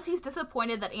he says he's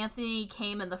disappointed that Anthony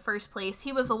came in the first place.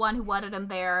 He was the one who wanted him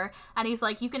there. And he's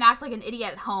like, you can act like an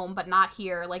idiot at home, but not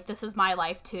here. Like, this is my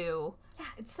life, too. Yeah,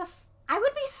 it's I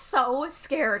would be so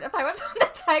scared if I was on the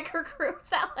Tiger Cruise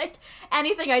that, like,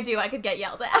 anything I do, I could get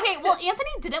yelled at. Okay, well,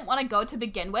 Anthony didn't want to go to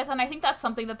begin with, and I think that's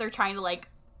something that they're trying to, like,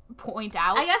 point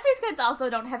out. I guess these kids also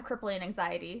don't have crippling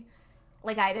anxiety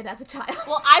like I did as a child.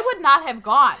 Well, I would not have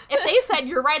gone. If they said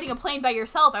you're riding a plane by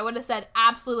yourself, I would have said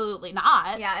absolutely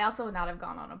not. Yeah, I also would not have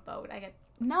gone on a boat. I get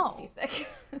seasick.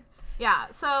 Yeah,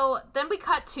 so then we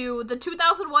cut to the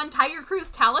 2001 Tiger Cruise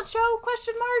talent show, ?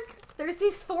 There's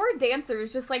these 4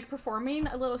 dancers just, like, performing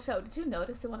a little show. Did you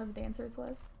notice who one of the dancers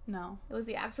was? No. It was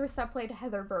the actress that played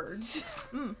Heather Burge.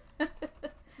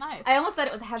 Nice. I almost said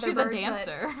it was Heather Burge. She's a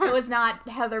dancer. It was not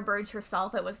Heather Burge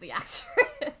herself. It was the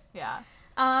actress. Yeah.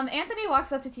 Anthony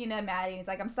walks up to Tina and Maddie, and he's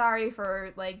like, I'm sorry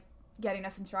for, like, getting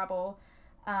us in trouble.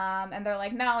 And they're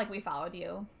like, no, like, we followed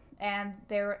you. And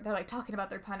they're like, talking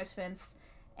about their punishments.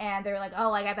 And they're like, oh,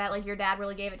 like, I bet, like, your dad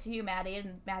really gave it to you, Maddie.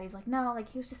 And Maddie's like, no, like,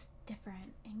 he was just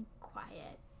different and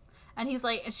quiet. And he's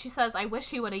like, and she says, I wish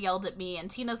he would have yelled at me.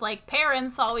 And Tina's like,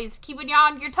 parents always keeping you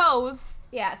on your toes.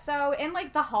 Yeah, so in,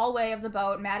 like, the hallway of the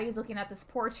boat, Maddie's looking at this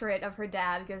portrait of her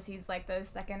dad because he's, like, the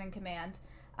second in command.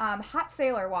 Hot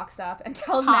Sailor walks up and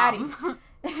tells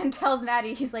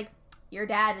Maddie, he's like, your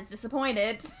dad is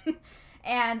disappointed.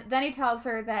 And then he tells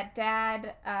her that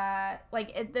Dad,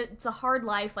 it's a hard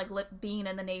life, like, being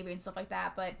in the Navy and stuff like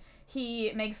that, but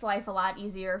he makes life a lot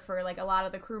easier for, like, a lot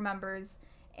of the crew members,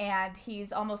 and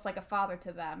he's almost like a father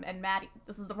to them. And Maddie,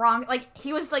 this is the wrong, like,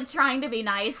 he was, like, trying to be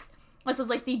nice. This is,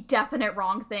 like, the definite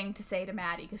wrong thing to say to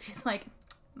Maddie, because she's like,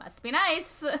 must be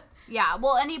nice. Yeah,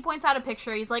 well, and he points out a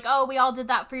picture. He's like, oh, we all did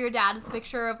that for your dad. It's a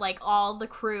picture of, like, all the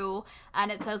crew,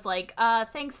 and it says, like,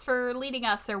 thanks for leading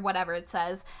us, or whatever it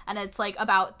says, and it's, like,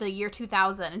 about the year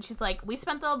 2000, and she's like, we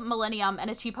spent the millennium in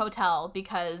a cheap hotel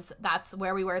because that's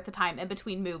where we were at the time, in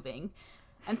between moving.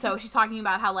 And so she's talking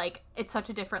about how, like, it's such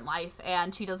a different life,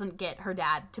 and she doesn't get her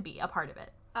dad to be a part of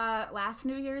it. Last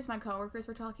New Year's, my coworkers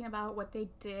were talking about what they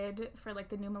did for, like,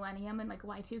 the new millennium and, like,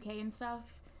 Y2K and stuff.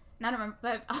 And I don't remember,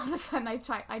 but all of a sudden I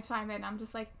chime in, and I'm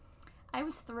just like, I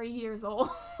was 3 years old.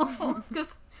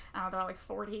 Because, I don't know, they're like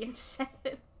 40 and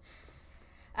shit.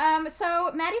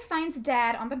 So Maddie finds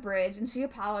Dad on the bridge, and she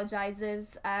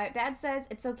apologizes. Dad says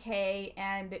it's okay,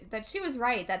 and that she was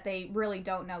right, that they really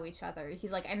don't know each other.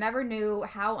 He's like, I never knew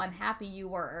how unhappy you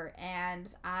were,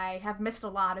 and I have missed a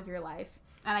lot of your life.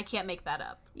 And I can't make that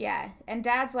up. Yeah. And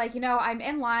Dad's like, you know, I'm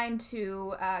in line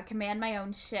to command my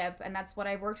own ship, and that's what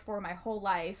I've worked for my whole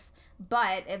life.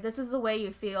 But if this is the way you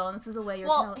feel, and this is the way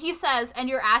you're he says, and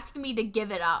you're asking me to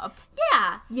give it up.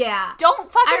 Yeah.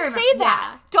 Don't fucking say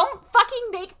that. Yeah. Don't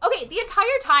fucking make... Okay, the entire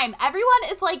time,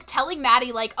 everyone is, like, telling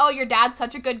Maddie, like, oh, your dad's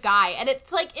such a good guy. And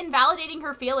it's, like, invalidating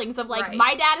her feelings of, like,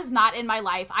 my dad is not in my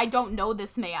life. I don't know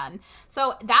this man.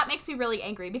 So that makes me really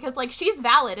angry because, like, she's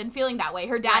valid in feeling that way.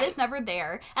 Her dad is never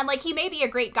there. And, like, he may be a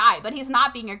great guy, but he's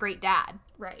not being a great dad.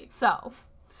 Right. So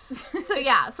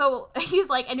he's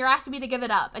like, and you're asking me to give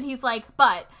it up. And he's like,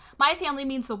 but my family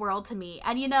means the world to me.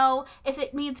 And, you know, if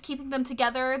it means keeping them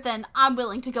together, then I'm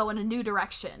willing to go in a new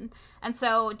direction. And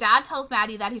so Dad tells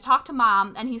Maddie that he talked to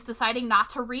Mom and he's deciding not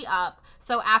to re-up.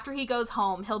 So after he goes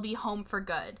home, he'll be home for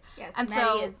good. Yes, and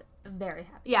Maddie is very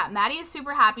happy. Yeah, Maddie is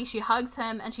super happy. She hugs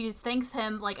him and she thanks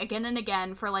him, like, again and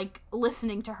again for, like,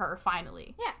 listening to her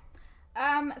finally. Yeah.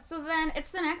 So then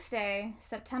it's the next day,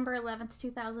 September 11th,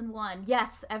 2001.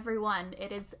 Yes, everyone,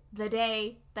 it is the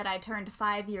day that I turned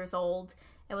 5 years old.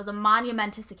 It was a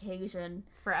monumentous occasion.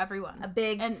 For everyone. A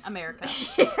big... In America.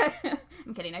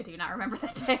 I'm kidding, I do not remember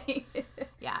that day.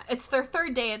 Yeah, it's their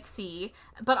third day at sea,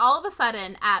 but all of a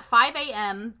sudden, at 5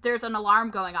 a.m., there's an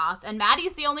alarm going off, and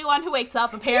Maddie's the only one who wakes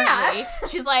up, apparently. Yeah.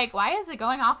 She's like, why is it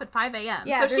going off at 5 a.m.?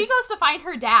 Yeah, so she goes to find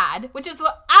her dad, which is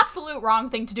the absolute wrong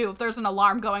thing to do if there's an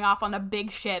alarm going off on a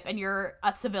big ship and you're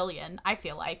a civilian, I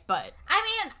feel like, but...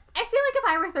 I mean, I feel like if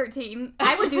I were 13,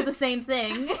 I would do the same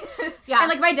thing. Yeah. And,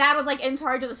 like, my dad was, like, in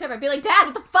charge of the ship. I'd be like, Dad,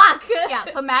 what the fuck? Yeah,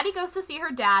 so Maddie goes to see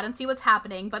her dad and see what's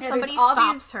happening, but somebody there's all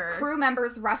stops these her. crew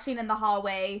members rushing in the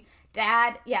hallway.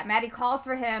 Maddie calls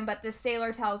for him, but this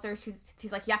sailor tells her,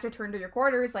 he's like, you have to return to your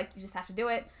quarters. Like, you just have to do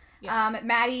it. Yeah.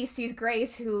 Maddie sees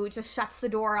Grace, who just shuts the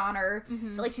door on her.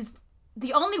 Mm-hmm. So, like, she's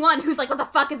the only one who's like, what the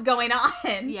fuck is going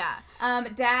on? Yeah.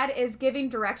 Dad is giving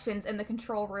directions in the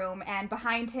control room, and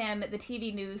behind him, the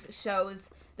TV news shows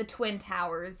the Twin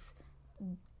Towers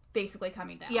basically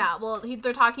coming down. Yeah, well,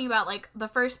 they're talking about, like, the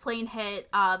first plane hit.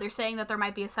 They're saying that there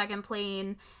might be a second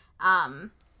plane.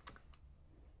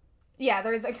 Yeah,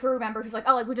 there's a crew member who's like,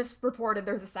 oh, like, we just reported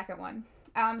there's a second one.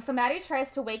 So Maddie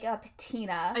tries to wake up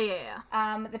Tina. Oh,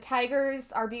 yeah. The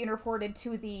Tigers are being reported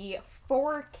to the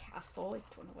forecastle.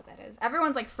 I don't know what that is.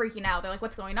 Everyone's, like, freaking out. They're like,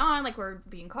 what's going on? Like, we're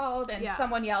being called. And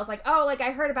someone yells, like, oh, like,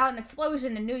 I heard about an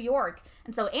explosion in New York.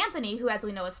 And so Anthony, who, as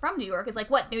we know, is from New York, is like,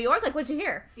 what, New York? Like, what'd you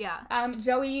hear? Yeah.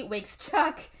 Joey wakes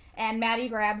Chuck, and Maddie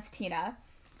grabs Tina.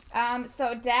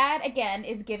 So Dad, again,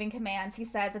 is giving commands. He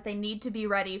says that they need to be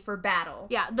ready for battle.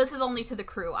 Yeah, this is only to the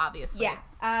crew, obviously. Yeah.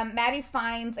 Maddie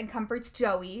finds and comforts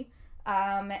Joey,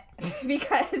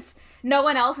 because no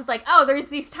one else is like, oh, there's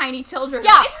these tiny children.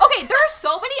 Yeah, okay, there are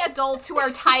so many adults who are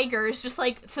tigers, just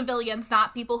like civilians,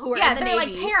 not people who are in the Navy. Yeah, they're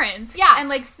like parents. Yeah. And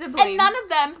like siblings. And none of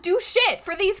them do shit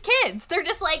for these kids. They're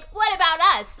just like, what about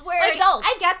us? We're like, adults.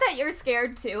 I get that you're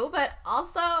scared too, but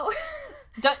also...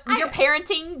 your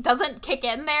parenting doesn't kick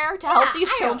in there to help these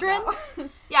children?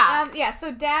 Yeah. So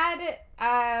Dad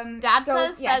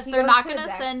says that they're not going to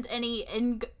send any...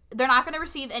 They're not going to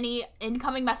receive any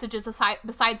incoming messages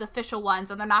besides official ones,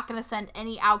 and they're not going to send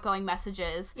any outgoing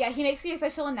messages. Yeah, he makes the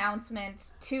official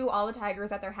announcement to all the Tigers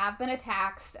that there have been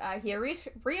attacks. He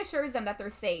reassures them that they're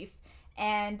safe.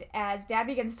 And as Dad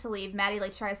begins to leave, Maddie,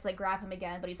 like, tries to, like, grab him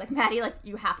again. But he's like, Maddie, like,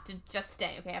 you have to just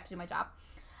stay, okay? I have to do my job.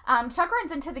 Chuck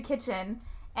runs into the kitchen,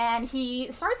 and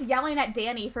he starts yelling at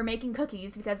Danny for making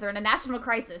cookies because they're in a national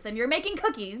crisis, and you're making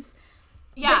cookies.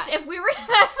 Yeah. Which, if we were in a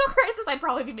national crisis, I'd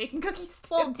probably be making cookies,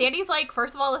 too. Well, Danny's like,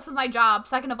 first of all, this is my job.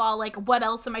 Second of all, like, what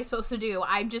else am I supposed to do?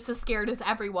 I'm just as scared as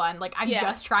everyone. Like, I'm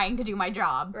just trying to do my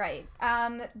job. Right.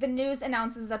 The news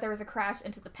announces that there was a crash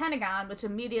into the Pentagon, which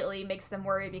immediately makes them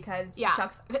worry because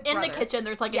Chuck's brother. In the kitchen,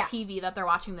 there's, like, a TV that they're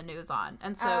watching the news on.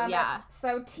 And so,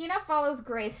 So Tina follows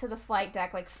Grace to the flight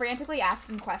deck, like, frantically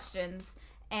asking questions.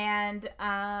 And,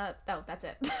 that's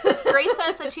it. Grace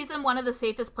says that she's in one of the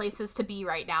safest places to be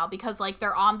right now because, like,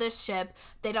 they're on this ship.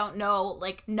 They don't know,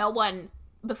 like, no one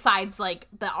besides, like,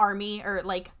 the Army or,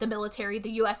 like, the military,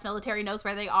 the U.S. military knows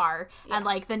where they are. Yeah. And,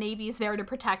 like, the Navy's there to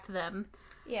protect them.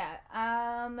 Yeah.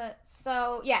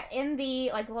 So, yeah, in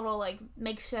the, like, little, like,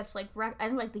 makeshift, like,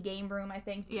 and, like, the game room, I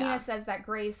think, Tina says that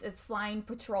Grace is flying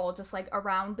patrol just, like,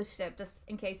 around the ship just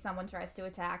in case someone tries to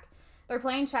attack. They're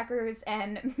playing checkers,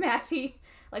 and Maddie,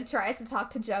 like, tries to talk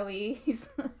to Joey.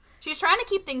 She's trying to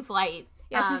keep things light.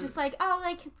 Yeah, she's just like, oh,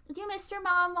 like, you missed your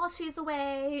mom while she's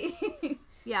away.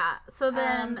 Yeah, so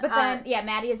then... but then,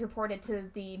 Maddie is reported to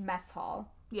the mess hall.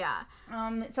 Yeah.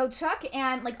 So Chuck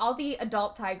and, like, all the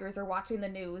adult Tigers are watching the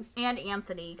news. And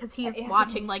Anthony, because he's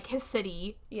watching, like, his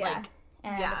city. Yeah. Like,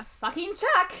 and fucking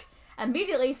Chuck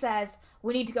immediately says,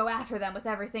 we need to go after them with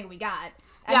everything we got.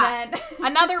 And then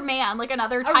another man, like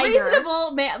another tiger. A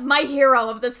reasonable man, my hero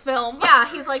of this film. Yeah,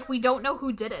 he's like, we don't know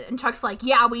who did it. And Chuck's like,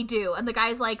 yeah, we do. And the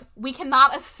guy's like, we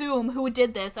cannot assume who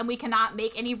did this, and we cannot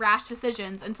make any rash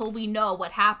decisions until we know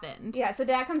what happened. Yeah, so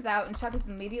Dad comes out, and Chuck is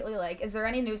immediately like, is there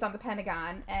any news on the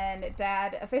Pentagon? And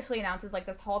Dad officially announces, like,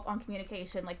 this halt on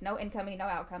communication, like, no incoming, no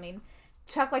outcoming.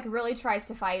 Chuck, like, really tries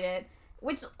to fight it,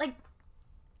 which, like,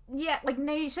 yeah, like,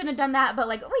 no, you shouldn't have done that, but,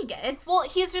 like, we get it. Well,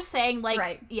 he's just saying,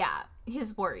 like, yeah,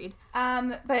 he's worried.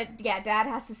 But, yeah, Dad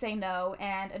has to say no,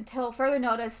 and until further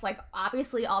notice, like,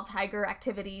 obviously all Tiger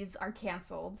activities are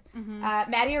canceled. Mm-hmm.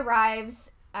 Maddie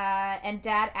arrives, and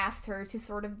Dad asks her to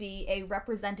sort of be a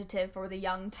representative for the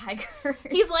young Tigers.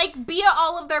 He's like, be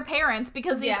all of their parents,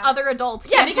 because these other adults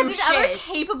can't do because these other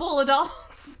capable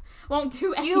adults won't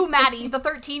do anything. You, Maddie, the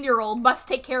 13-year-old, must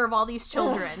take care of all these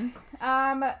children.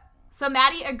 So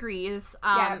Maddie agrees.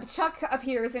 Chuck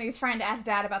appears and he's trying to ask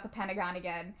Dad about the Pentagon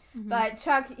again. Mm-hmm. But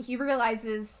Chuck, he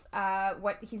realizes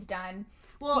what he's done.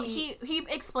 Well, he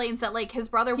explains that, like, his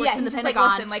brother works in the Pentagon.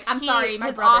 Like, listen, like, I'm sorry, my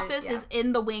his brother... office is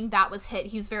in the wing that was hit.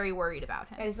 He's very worried about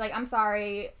him. And he's like, I'm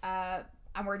sorry,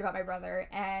 I'm worried about my brother.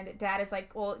 And Dad is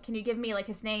like, well, can you give me, like,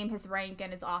 his name, his rank,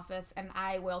 and his office, and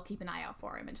I will keep an eye out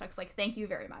for him. And Chuck's like, thank you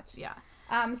very much. Yeah.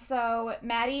 So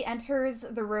Maddie enters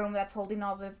the room that's holding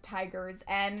all the Tigers,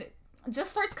 and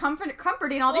just starts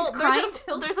comforting all these crying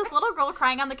children. There's this little girl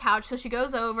crying on the couch, so she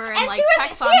goes over and like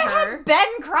checks on her. her. Had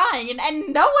been crying,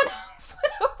 and no one else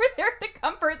went over there to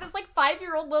comfort this like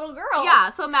 5-year-old little girl. Yeah,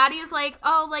 so Maddie is like,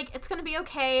 oh, like it's gonna be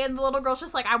okay, and the little girl's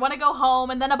just like, I want to go home,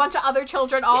 and then a bunch of other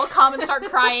children all come and start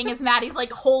crying as Maddie's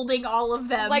like holding all of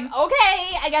them. It's like,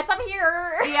 okay, I guess I'm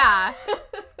here. Yeah,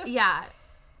 yeah.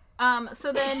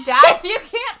 So then Dad, if you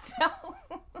can't tell.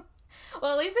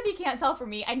 Well, at least if you can't tell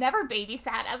from me, I never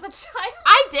babysat as a child.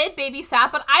 I did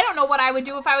babysat, but I don't know what I would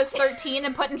do if I was 13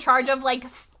 and put in charge of like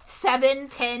 7,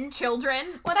 10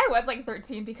 children. When I was like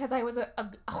 13, because I was a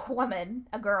woman,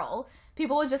 a girl,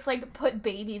 people would just like put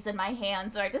babies in my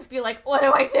hands, and I'd just be like, what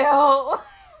do I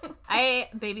do? I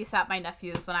babysat my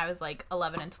nephews when I was like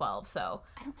 11 and 12, so.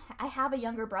 I have a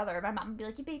younger brother. My mom would be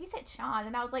like, you babysit Sean.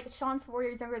 And I was like, Sean's 4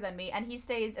 years younger than me, and he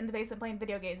stays in the basement playing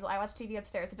video games while I watch TV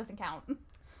upstairs. It doesn't count.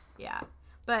 Yeah.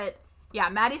 But, yeah,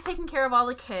 Maddie's taking care of all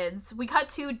the kids. We cut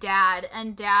to Dad,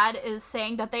 and Dad is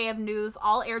saying that they have news.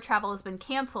 All air travel has been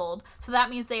canceled, so that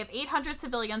means they have 800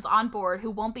 civilians on board who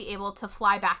won't be able to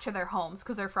fly back to their homes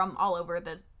because they're from all over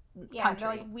the country.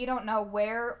 Like, we don't know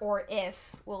where or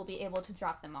if we'll be able to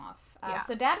drop them off. Yeah.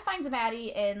 So Dad finds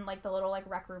Maddie in, like, the little, like,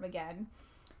 rec room again.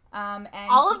 And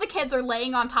all of the kids are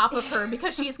laying on top of her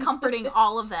because she's comforting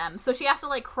all of them. So she has to,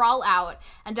 like, crawl out.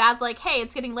 And Dad's like, hey,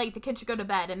 it's getting late. The kids should go to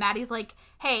bed. And Maddie's like,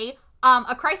 hey,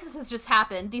 a crisis has just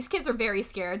happened. These kids are very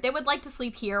scared. They would like to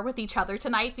sleep here with each other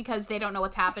tonight because they don't know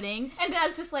what's happening. And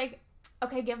Dad's just like,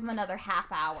 okay, give them another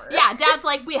half hour. Yeah, Dad's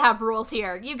like, we have rules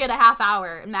here. You get a half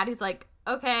hour. And Maddie's like,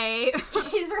 okay.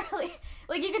 He's really,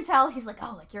 like, you can tell he's like,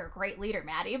 oh, like, you're a great leader,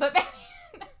 Maddie. But Maddie,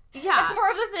 yeah, it's more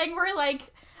of the thing where,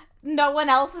 like, no one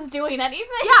else is doing anything.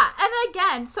 Yeah, and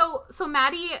again, so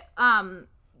Maddie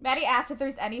asks if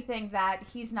there's anything that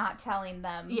he's not telling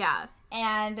them. Yeah.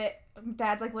 And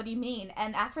Dad's like, what do you mean?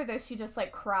 And after this, she just,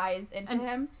 like, cries into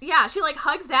him. Yeah, she, like,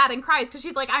 hugs Dad and cries because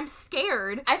she's like, I'm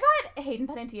scared. I thought Hayden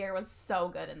Panettiere was so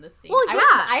good in this scene. Well, yeah.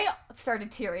 I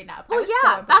started tearing up. Well,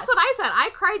 yeah, that's what I said.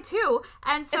 I cried, too.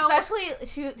 And so... Especially,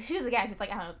 she was, again, she's, like,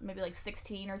 I don't know, maybe, like,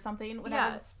 16 or something when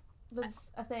I was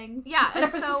a thing. Yeah, and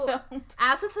so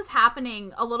as this is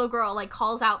happening, a little girl like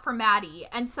calls out for Maddie,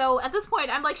 and so at this point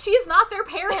I'm like, she's not their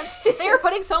parents. They are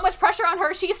putting so much pressure on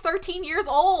her. She's 13 years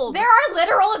old. There are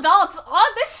literal adults on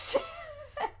this ship.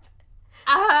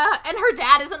 And her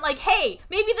dad isn't like, hey,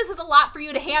 maybe this is a lot for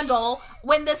you to handle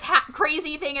when this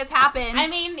crazy thing has happened. I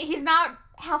mean,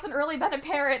 hasn't really been a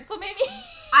parent, so maybe...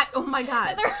 oh my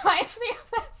god. This reminds me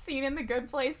of that scene in The Good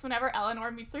Place whenever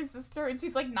Eleanor meets her sister and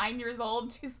she's like 9 years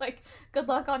old. She's like, good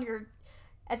luck on your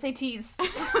SATs.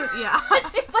 Yeah.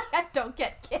 She's like, I don't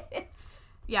get kids.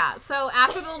 Yeah, so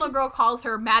after the little girl calls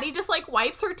her, Maddie just like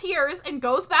wipes her tears and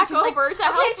goes back over to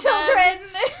help children.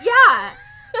 Yeah.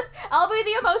 I'll be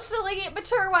the emotionally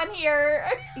mature one here.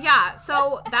 Yeah,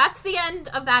 so that's the end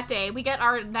of that day. We get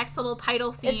our next little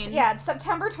title scene. It's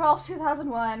September 12th,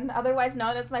 2001, otherwise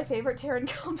known as my favorite Taran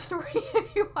Killam story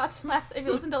if you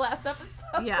listened to last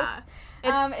episode. Yeah.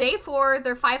 It's day 4.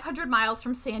 They're 500 miles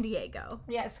from San Diego.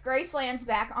 Yes, Grace lands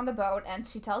back on the boat, and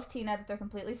she tells Tina that they're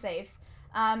completely safe.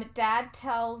 Dad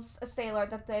tells a sailor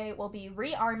that they will be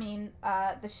rearming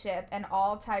the ship, and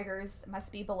all Tigers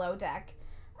must be below deck.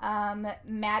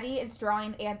 Maddie is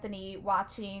drawing Anthony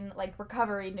watching, like,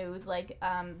 recovery news, like,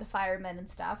 the firemen and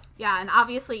stuff. Yeah, and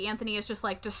obviously Anthony is just,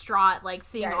 like, distraught, like,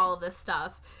 seeing all of this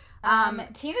stuff.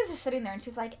 Tina's just sitting there, and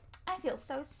she's like, I feel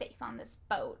so safe on this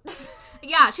boat.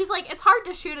 Yeah, she's like, it's hard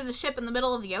to shoot at a ship in the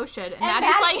middle of the ocean. And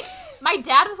Maddie's like, my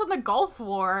dad was in the Gulf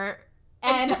War.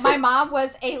 And my mom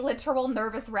was a literal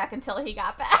nervous wreck until he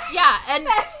got back. Yeah, and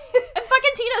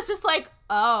fucking Tina's just like,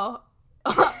 oh,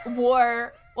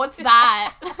 war. What's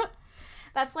that?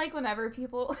 That's like whenever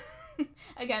people,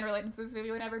 again, related to this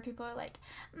movie, whenever people are like,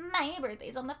 my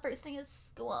birthday's on the first day of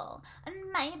school.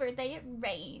 On my birthday, it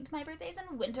rained. My birthday's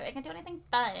in winter. I can't do anything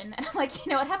fun. And I'm like,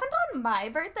 you know what happened on my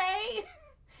birthday?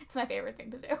 It's my favorite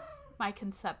thing to do. My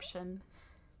conception.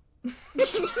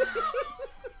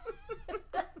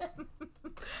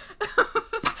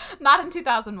 Not in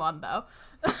 2001, though.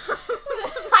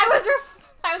 I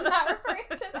was not referring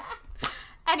to that.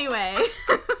 Anyway.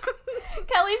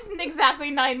 Kelly's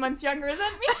exactly 9 months younger than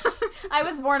me. I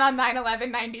was born on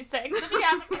 9/11/96. If you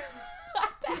haven't got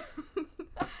that.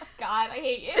 Oh, God, I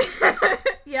hate you.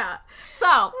 Yeah.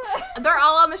 So, they're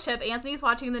all on the ship. Anthony's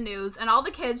watching the news, and all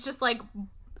the kids just, like,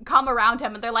 come around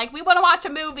him and they're like, we want to watch a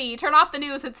movie. Turn off the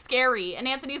news. It's scary. And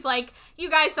Anthony's like, you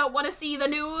guys don't want to see the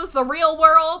news, the real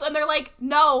world? And they're like,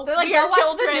 no, they're like, we are watch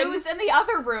children. the news in the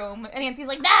other room. And Anthony's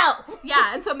like, no.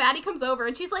 Yeah, and so Maddie comes over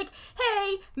and she's like,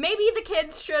 hey, maybe the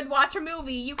kids should watch a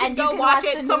movie. You can go can watch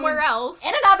it somewhere else.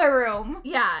 In another room.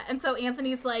 Yeah, and so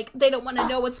Anthony's like, they don't want to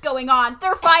know what's going on.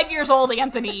 They're 5 years old,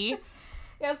 Anthony.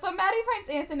 Yeah, so Maddie finds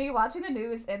Anthony watching the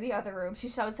news in the other room. She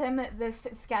shows him this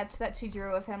sketch that she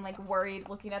drew of him, like, worried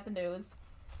looking at the news.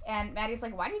 And Maddie's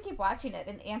like, why do you keep watching it?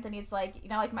 And Anthony's like, you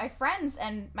know, like, my friends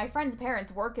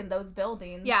parents work in those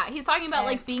buildings. Yeah, he's talking about,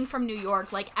 like, being from New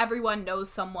York. Like, everyone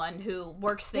knows someone who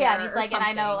works there. Yeah, and he's like, something.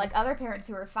 and I know, like, other parents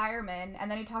who are firemen.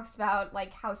 And then he talks about,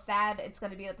 like, how sad it's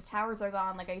going to be that the towers are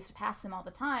gone. Like, I used to pass them all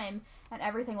the time, and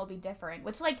everything will be different.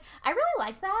 Which, like, I really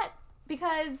liked that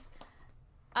because...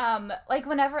 like,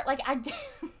 whenever, like, I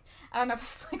don't know if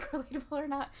it's, like, relatable or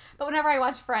not, but whenever I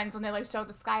watch Friends, when they, like, show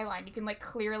the skyline, you can, like,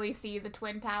 clearly see the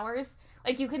Twin Towers.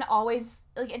 Like, you can always,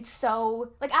 like, it's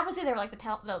so, like, obviously they're, like, the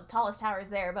tallest towers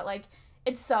there, but, like,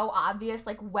 it's so obvious,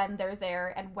 like, when they're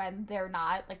there and when they're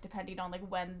not, like, depending on, like,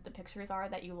 when the pictures are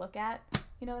that you look at.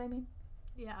 You know what I mean?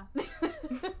 Yeah.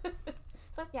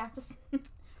 So, yeah, just...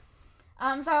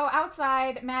 so,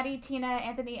 outside, Maddie, Tina,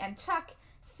 Anthony, and Chuck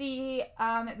see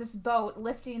this boat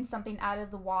lifting something out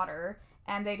of the water,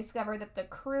 and they discover that the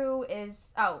crew is...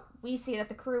 Oh, we see that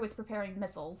the crew is preparing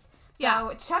missiles. So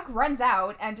yeah. Chuck runs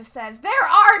out and just says, they're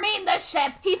arming the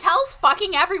ship! He tells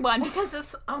fucking everyone because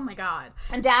this... Oh my god.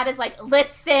 And Dad is like,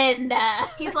 listen!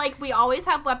 He's like, we always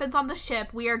have weapons on the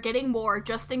ship. We are getting more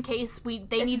just in case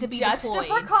they need to be just deployed.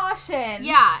 Just a precaution.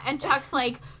 Yeah, and Chuck's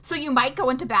like, so you might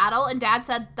go into battle? And Dad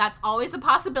said, that's always a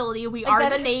possibility. We are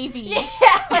the Navy.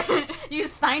 Yeah, like, you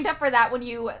signed up for that when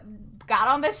you... got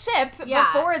on the ship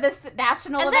before this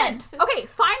national event. Then, okay,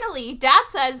 finally, Dad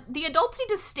says the adults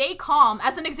need to stay calm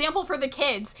as an example for the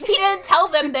kids. He didn't tell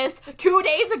them this 2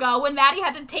 days ago when Maddie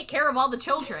had to take care of all the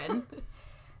children.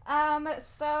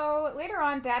 So later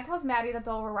on, Dad tells Maddie that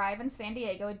they'll arrive in San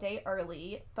Diego a day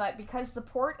early, but because the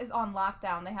port is on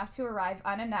lockdown, they have to arrive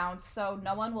unannounced, so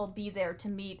no one will be there to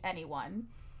meet anyone.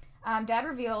 Dad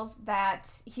reveals that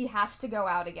he has to go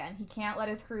out again. He can't let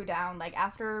his crew down, like,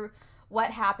 after... what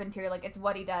happened here, like, it's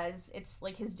what he does. It's,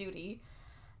 like, his duty.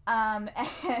 And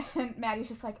Maddie's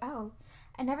just like, oh,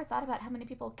 I never thought about how many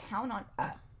people count on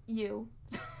you.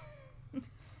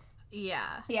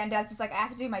 Yeah. Yeah, and Dad's just like, I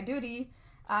have to do my duty.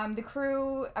 A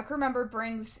crew member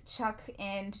brings Chuck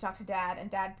in to talk to Dad,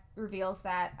 and Dad reveals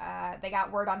that they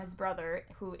got word on his brother,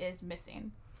 who is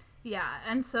missing. Yeah,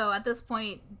 and so at this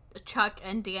point, Chuck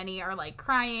and Danny are, like,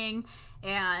 crying,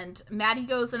 and Maddie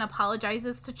goes and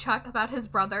apologizes to Chuck about his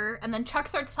brother, and then Chuck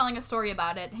starts telling a story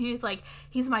about it, and he's like,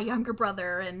 he's my younger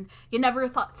brother, and you never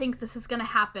think this is gonna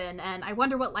happen, and I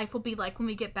wonder what life will be like when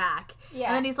we get back. Yeah.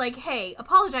 And then he's like, hey,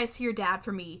 apologize to your dad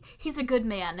for me. He's a good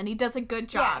man, and he does a good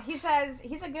job. Yeah, he says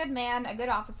he's a good man, a good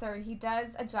officer. He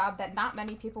does a job that not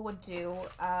many people would do,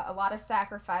 a lot of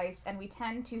sacrifice, and we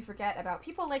tend to forget about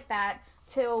people like that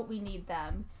till we need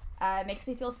them. It makes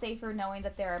me feel safer knowing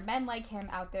that there are men like him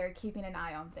out there keeping an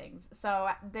eye on things. So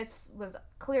this was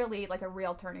clearly, like, a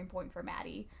real turning point for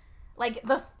Maddie. Like,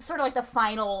 the sort of, like, the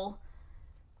final...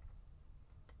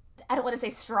 I don't want to say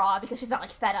straw because she's not,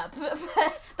 like, fed up.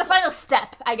 The final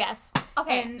step, I guess.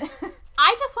 Okay.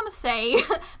 I just want to say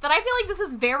that I feel like this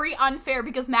is very unfair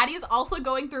because Maddie is also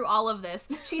going through all of this.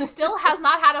 She still has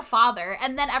not had a father,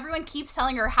 and then everyone keeps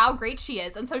telling her how great she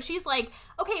is. And so she's like,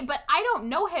 okay, but I don't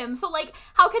know him, so, like,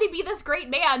 how could he be this great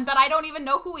man, but I don't even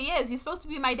know who he is? He's supposed to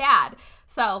be my dad.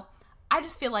 So I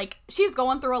just feel like she's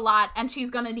going through a lot, and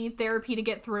she's going to need therapy to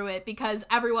get through it because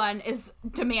everyone is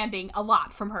demanding a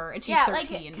lot from her, and she's 13. Like,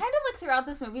 kind of, like, throughout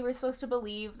this movie, we're supposed to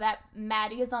believe that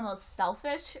Maddie is almost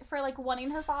selfish for, like,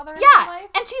 wanting her father in her life.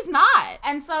 And she's not.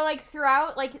 And so, like,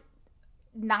 throughout, like,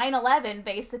 9/11,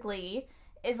 basically,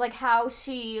 is, like, how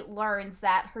she learns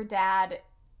that her dad,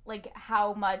 like,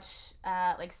 how much,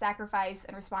 like, sacrifice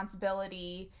and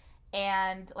responsibility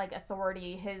and, like,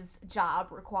 authority his job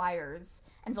requires.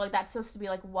 And so, like, that's supposed to be,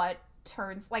 like, what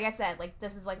turns... Like I said, like,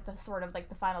 this is, like, the sort of, like,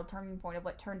 the final turning point of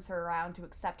what turns her around to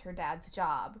accept her dad's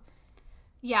job.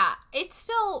 Yeah, it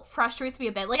still frustrates me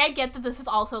a bit. Like, I get that this is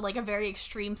also, like, a very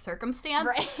extreme circumstance.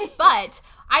 Right. But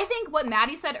I think what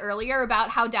Maddie said earlier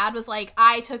about how Dad was like,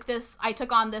 I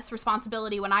took on this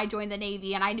responsibility when I joined the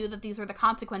Navy, and I knew that these were the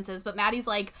consequences. But Maddie's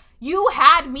like, you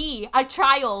had me, a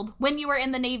child, when you were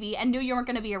in the Navy and knew you weren't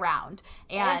going to be around.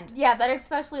 And yeah, that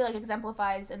especially, like,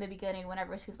 exemplifies in the beginning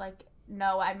whenever she's like,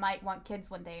 no, I might want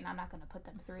kids one day, and I'm not going to put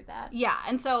them through that. Yeah,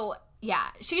 and so Yeah,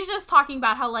 she's just talking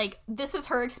about how, like, this is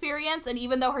her experience, and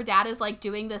even though her dad is, like,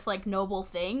 doing this, like, noble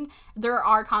thing, there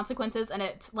are consequences, and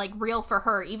it's, like, real for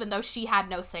her, even though she had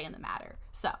no say in the matter.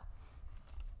 So,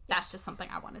 that's just something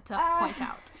I wanted to point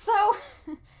out. So,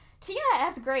 Tina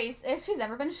asks Grace if she's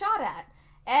ever been shot at,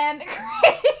 and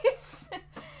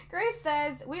Grace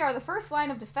says, "We are the first line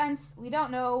of defense. We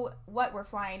don't know what we're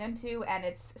flying into, and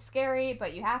it's scary,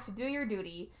 but you have to do your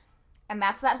duty." And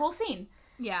that's that whole scene.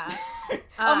 Yeah.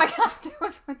 Oh my god, there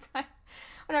was one time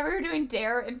whenever we were doing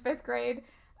DARE in 5th grade,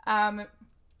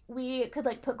 we could,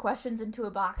 like, put questions into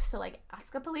a box to, like,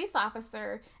 ask a police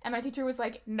officer, and my teacher was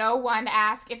like, "No one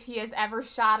ask if he has ever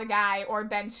shot a guy or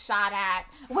been shot at."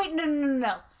 Wait,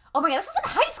 no. Oh my god, this is in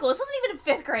high school. This isn't even in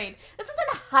 5th grade. This is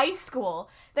in high school.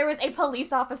 There was a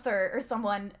police officer or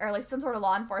someone, or, like, some sort of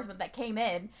law enforcement that came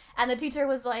in, and the teacher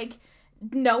was like,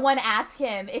 "No one asked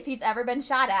him if he's ever been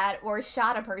shot at or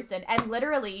shot a person." And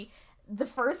literally, the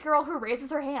first girl who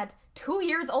raises her hand, 2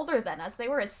 years older than us, they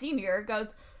were a senior,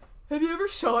 goes, "Have you ever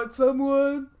shot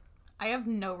someone?" I have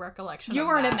no recollection You of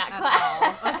weren't that in that at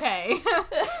class. all. Okay.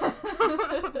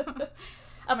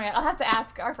 Oh my god, I'll have to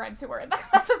ask our friends who were in that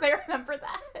class if they remember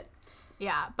that.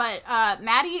 Yeah, but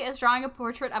Maddie is drawing a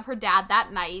portrait of her dad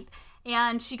that night,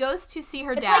 and she goes to see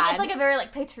her dad. It's like a very,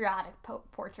 like, patriotic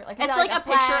portrait. Like, it's got, like a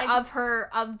flag. picture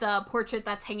of the portrait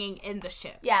that's hanging in the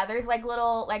ship. Yeah, there's, like, a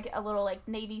little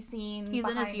Navy scene. He's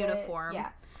in his behind uniform. it.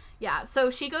 Yeah, so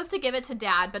she goes to give it to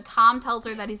Dad, but Tom tells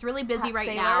her that he's really busy Hot right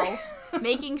sailor. now,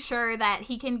 making sure that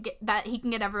he can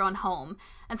get everyone home.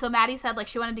 And so Maddie said, like,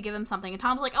 she wanted to give him something, and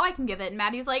Tom's like, "Oh, I can give it." And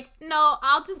Maddie's like, "No,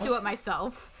 I'll just do it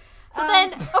myself." So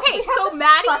then, okay, so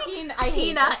Maddie,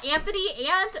 Tina, Anthony,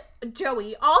 and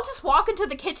Joey all just walk into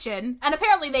the kitchen, and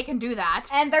apparently they can do that.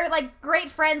 And they're, like, great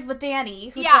friends with Danny,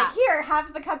 who's Yeah. like, "Here,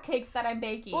 have the cupcakes that I'm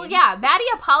baking." Well, yeah, Maddie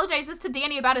apologizes to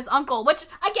Danny about his uncle, which,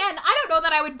 again, I don't know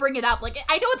that I would bring it up. Like,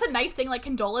 I know it's a nice thing, like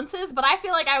condolences, but I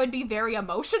feel like I would be very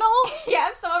emotional. Yeah,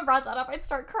 if someone brought that up, I'd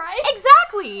start crying.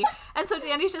 Exactly. And so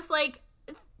Danny's just like,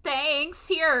 "Thanks,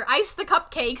 here, ice the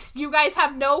cupcakes. You guys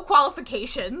have no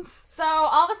qualifications." So,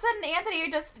 all of a sudden, Anthony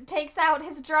just takes out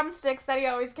his drumsticks that he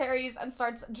always carries and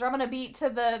starts drumming a beat to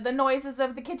the noises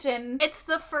of the kitchen. It's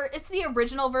the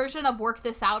original version of Work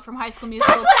This Out from High School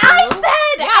Musical. That's what I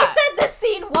said! Yeah. I said this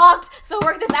scene walked, so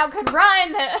Work This Out could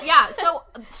run! Yeah, so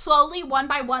slowly, one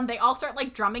by one, they all start,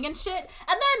 like, drumming and shit.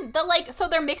 And then, so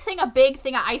they're mixing a big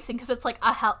thing of icing because it's, like,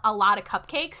 a lot of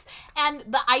cupcakes. And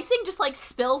the icing just, like,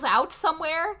 spills out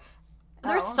somewhere.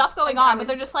 There's stuff going on, but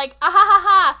they're just like, "Ah ha ha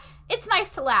ha. It's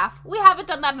nice to laugh. We haven't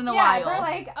done that in a while." Yeah, they're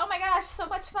like, "Oh my gosh, so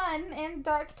much fun in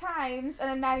dark times." And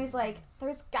then Maddie's like,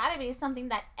 "There's gotta be something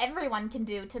that everyone can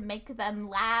do to make them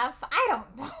laugh. I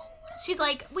don't know." She's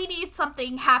like, "We need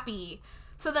something happy."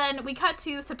 So then we cut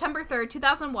to September 3rd,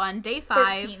 2001, day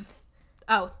 5. 13th.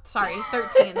 Oh, sorry,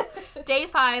 13th. Day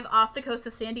 5 off the coast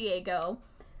of San Diego.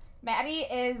 Maddie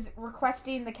is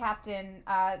requesting the captain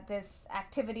this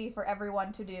activity for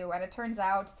everyone to do, and it turns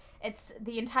out it's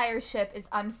the entire ship is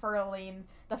unfurling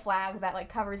the flag that, like,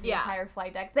 covers the entire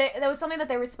flight deck. That was something that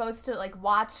they were supposed to, like,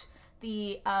 watch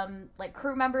the like,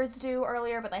 crew members do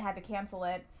earlier, but they had to cancel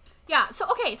it. Yeah, so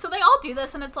they all do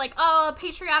this, and it's like, oh,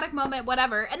 patriotic moment,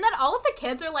 whatever. And then all of the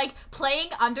kids are, like, playing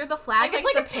under the flag like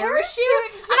it's a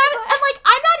parachute. And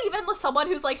I'm not even someone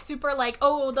who's, like, super, like,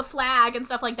 oh, the flag and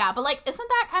stuff like that. But, like, isn't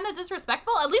that kind of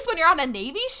disrespectful? At least when you're on a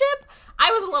Navy ship?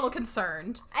 I was a little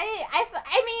concerned. I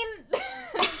mean,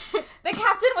 the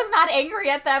captain was not angry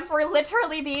at them for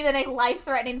literally being in a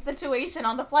life-threatening situation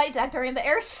on the flight deck during the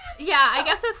air show. Yeah, I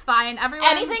guess it's fine.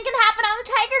 Anything can happen on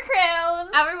the Tiger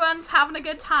Cruise. Everyone's having a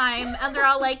good time, and they're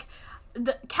all like,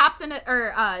 the captain,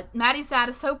 or Maddie's dad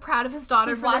is so proud of his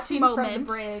daughter for this moment. From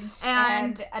the bridge,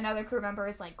 and another crew member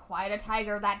is like, "Quite a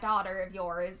tiger, that daughter of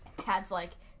yours." Dad's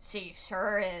like, "She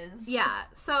sure is." Yeah,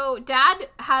 so Dad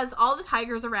has all the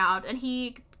tigers around, and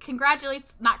he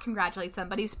not congratulates them,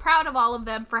 but he's proud of all of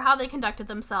them for how they conducted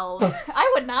themselves.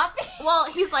 I would not be. Well,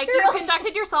 he's like, "You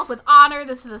conducted yourself with honor.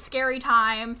 This is a scary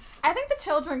time." I think the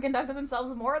children conducted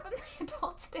themselves more than the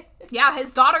adults did. Yeah,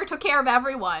 his daughter took care of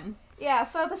everyone. Yeah,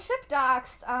 so the ship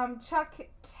docks. Chuck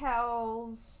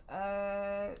tells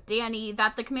Danny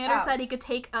that the commander said he could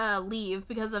take a leave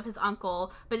because of his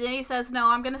uncle, but Danny says, "No,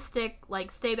 I'm gonna stay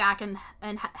back and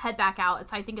head back out.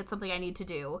 I think it's something I need to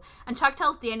do." And Chuck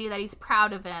tells Danny that he's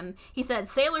proud of him. He said,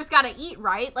 "Sailors gotta eat,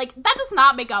 right?" Like, that does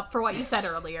not make up for what you said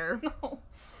earlier. No.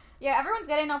 Yeah, everyone's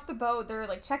getting off the boat. They're,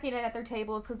 like, checking in at their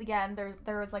tables because, again,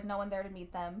 there was, like, no one there to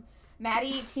meet them.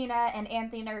 Maddie, Tina, and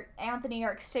Anthony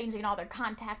are exchanging all their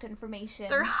contact information.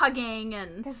 They're hugging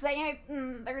and... Because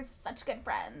they're such good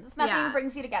friends. Nothing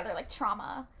brings you together like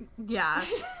trauma. Yeah.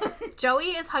 Joey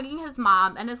is hugging his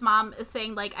mom, and his mom is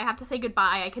saying, like, I have to say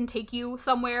goodbye. I can take you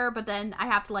somewhere, but then I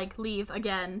have to, like, leave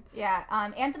again. Yeah.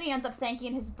 Anthony ends up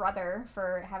thanking his brother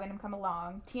for having him come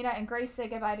along. Tina and Grace say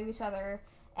goodbye to each other,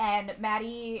 and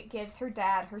Maddie gives her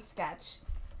dad her sketch.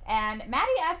 And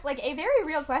Maddie asks, like, a very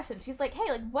real question. She's like,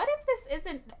 hey, like, what if this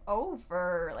isn't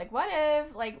over? Like, what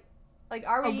if, like,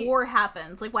 are we... A war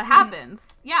happens. Like, what happens?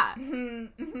 Yeah.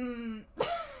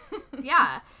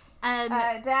 Yeah.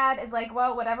 And... Dad is like,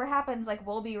 well, whatever happens, like,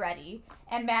 we'll be ready.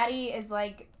 And Maddie is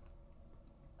like...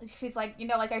 She's like, you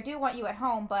know, like, I do want you at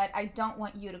home, but I don't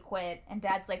want you to quit. And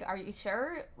Dad's like, are you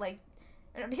sure? Like...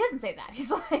 He doesn't say that. He's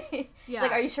like, he's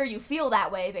like, are you sure you feel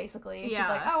that way, basically? And she's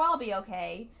like, oh, I'll be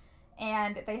okay.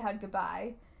 And they hug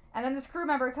goodbye. And then this crew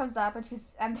member comes up, and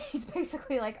he's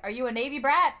basically like, are you a Navy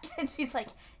brat? And she's like,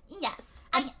 yes,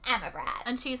 I am a brat.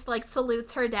 And she's like,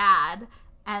 salutes her dad.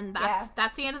 And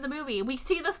that's the end of the movie. We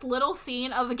see this little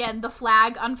scene of, again, the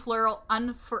flag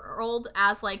unfurled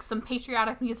as, like, some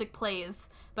patriotic music plays.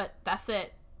 But that's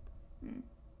it.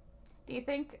 Do you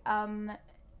think,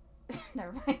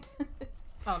 never mind.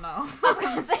 Oh, no. I was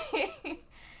gonna say,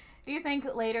 do you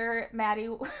think later Maddie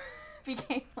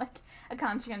became, like, a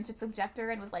conscientious objector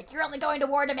and was like, you're only going to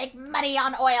war to make money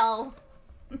on oil?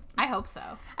 I hope so.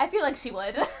 I feel like she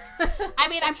would. I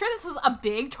mean, I'm sure this was a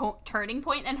big turning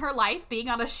point in her life, being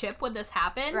on a ship when this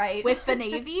happened. Right. With the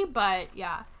Navy, but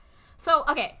yeah. So,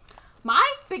 okay.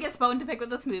 My biggest bone to pick with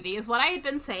this movie is what I had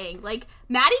been saying. Like,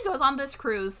 Maddie goes on this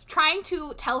cruise trying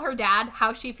to tell her dad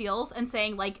how she feels and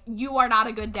saying, like, you are not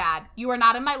a good dad. You are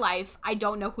not in my life. I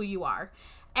don't know who you are.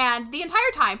 And the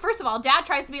entire time, first of all, Dad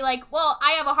tries to be like, well,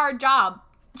 I have a hard job.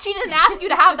 She didn't ask you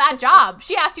to have that job.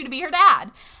 She asked you to be her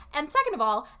dad. And second of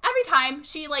all, every time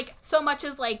she, like, so much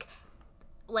as, like,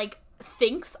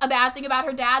 thinks a bad thing about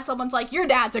her dad, someone's like, your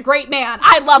dad's a great man.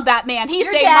 I love that man. He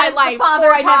saved my life 4 times. The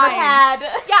father I never had.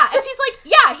 Yeah, and she's like,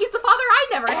 yeah, he's the father I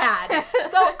never had.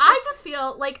 So I just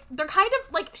feel like they're kind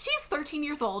of, like, she's 13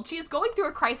 years old. She is going through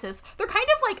a crisis. They're kind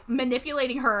of, like,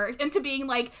 manipulating her into being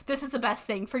like, this is the best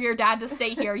thing for your dad to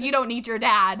stay here. You don't need your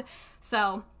dad.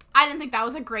 So I didn't think that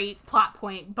was a great plot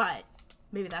point, but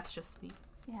maybe that's just me.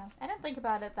 Yeah, I didn't think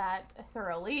about it that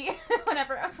thoroughly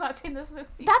whenever I was watching this movie.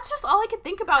 That's just all I could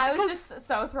think about. I was just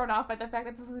so thrown off by the fact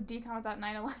that this is a decom about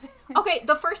 9/11. Okay,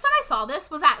 the first time I saw this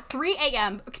was at 3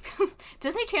 a.m.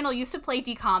 Disney Channel used to play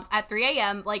decoms at 3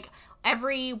 a.m., like,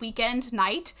 every weekend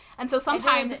night. And so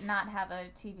sometimes... I did not have a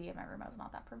TV in my room. I was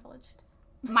not that privileged.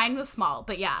 Mine was small,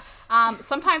 but yeah.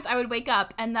 Sometimes I would wake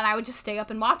up and then I would just stay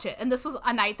up and watch it. And this was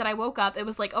a night that I woke up. It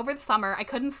was like over the summer. I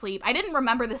couldn't sleep. I didn't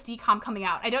remember this decom coming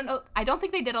out. I don't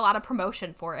think they did a lot of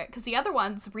promotion for it because the other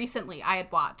ones recently I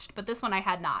had watched, but this one I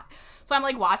had not. So I'm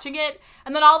like watching it,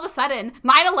 and then all of a sudden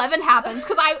 9/11 happens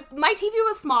because my TV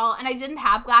was small and I didn't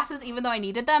have glasses even though I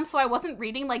needed them, so I wasn't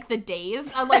reading like the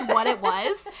days of like what it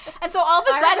was. And so all of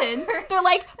a sudden they're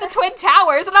like the Twin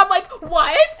Towers, and I'm like,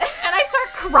 what? And I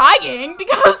start crying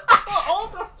because How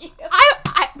old are you?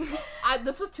 I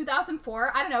this was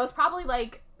 2004. I don't know. It was probably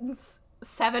like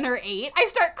 7 or 8. I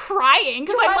start crying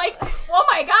because I'm like, oh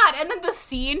my god! And then the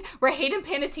scene where Hayden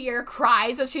Panettiere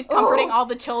cries as she's comforting all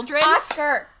the children.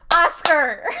 Oscar.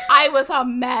 I was a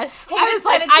mess. Hayden I was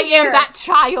like, Panettiere. I am that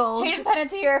child. Hayden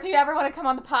Panettiere, if you ever want to come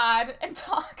on the pod and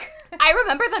talk. I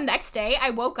remember the next day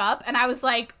I woke up and I was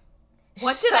like,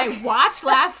 what did I watch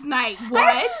last night?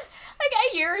 What?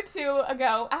 Like a year or two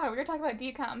ago, I don't know, we were talking about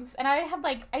decoms, and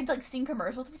I'd seen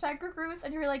commercials for Tiger Cruise,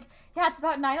 and you were like, yeah, it's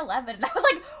about 9/11, and I was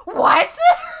like, what?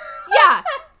 Yeah.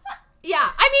 Yeah,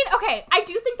 I mean, okay, I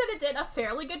do think that it did a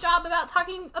fairly good job about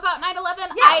talking about 9/11.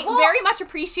 Yeah, I very much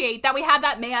appreciate that we had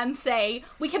that man say,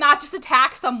 we cannot just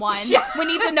attack someone. Yeah. We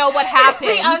need to know what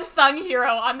happened. The unsung hero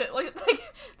on the, like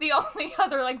the only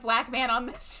other, like, black man on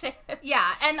this ship.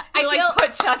 Yeah, and I feel... like,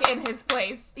 put Chuck in his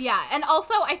place. Yeah, and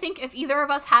also, I think if either of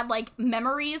us had, like,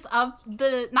 memories of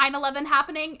the 9/11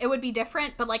 happening, it would be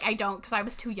different, but, like, I don't, because I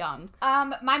was too young.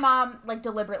 My mom, like,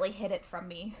 deliberately hid it from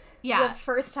me. Yeah. The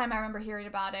first time I remember hearing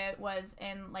about it was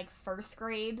in, like, 1st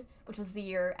grade, which was the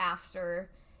year after,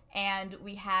 and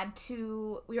we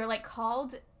were, like,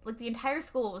 called, like, the entire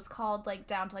school was called, like,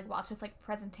 down to, like, watch this, like,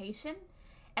 presentation,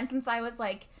 and since I was,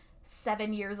 like,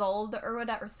 7 years old, or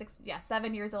whatever,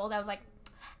 7 years old, I was like,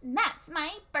 that's my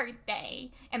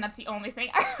birthday, and that's the only thing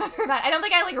I remember about it. I don't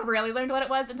think I, like, really learned what it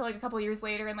was until, like, a couple years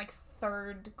later in, like,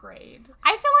 3rd grade.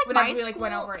 I feel like Whenever my we, like, school,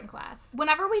 went over it in class.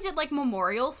 whenever we did, like,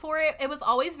 memorials for it, it was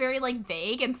always very, like,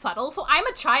 vague and subtle. So I'm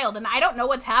a child, and I don't know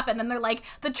what's happened. And they're like,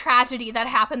 the tragedy that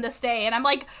happened this day. And I'm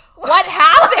like, what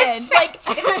happened? like,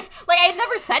 I had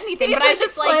never said anything, but I was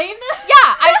just explain? like,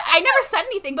 yeah, I never said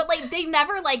anything. But, like, they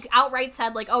never, like, outright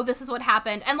said, like, oh, this is what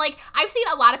happened. And, like, I've seen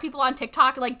a lot of people on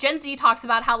TikTok, like, Gen Z talks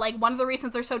about how, like, one of the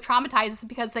reasons they're so traumatized is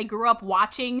because they grew up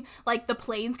watching, like, the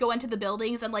planes go into the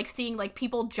buildings and, like, seeing, like,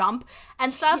 people jump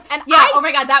and stuff. And yeah, oh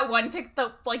my god, that one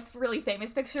the like really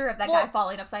famous picture of that guy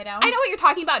falling upside down. I know what you're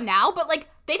talking about now, but like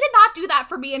they did not do that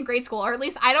for me in grade school, or at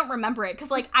least I don't remember it, because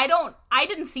like I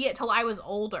didn't see it till I was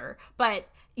older. But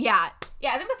yeah,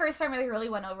 I think the first time I really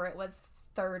went over it was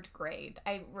 3rd grade.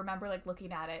 I remember like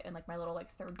looking at it in like my little like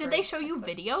 3rd grade. Did they show you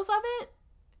videos of it?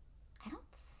 I don't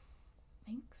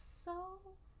think so.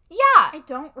 Yeah, I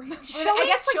don't remember. Showing I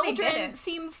guess like, children they didn't.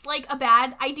 seems like a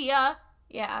bad idea.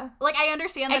 Yeah, like I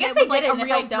understand that I guess it was they like a didn't if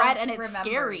real I don't threat and it's remember,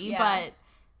 scary, yeah.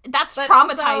 but that's But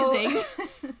traumatizing.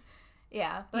 also-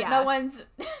 yeah, but Yeah.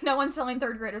 no one's telling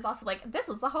 3rd graders also like this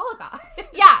is the Holocaust.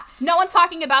 Yeah, no one's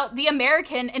talking about the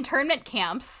American internment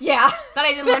camps Yeah, that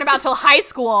I didn't learn about till high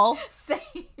school.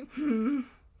 same.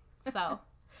 So,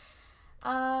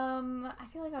 I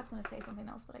feel like I was gonna say something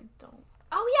else, but I don't.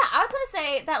 Oh yeah, I was gonna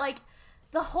say that like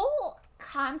the whole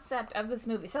concept of this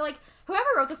movie. So like whoever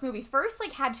wrote this movie first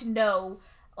like had to know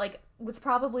like was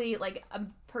probably like a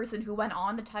person who went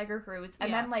on the Tiger Cruise,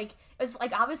 and then like it was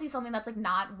like obviously something that's like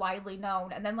not widely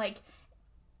known, and then like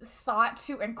thought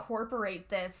to incorporate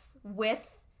this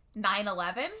with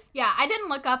 9/11. yeah, I didn't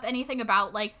look up anything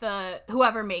about like the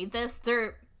whoever made this.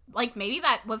 They're like maybe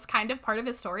that was kind of part of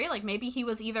his story. Like maybe he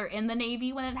was either in the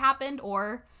Navy when it happened,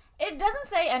 or It doesn't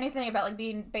say anything about like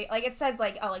being like it says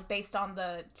like like based on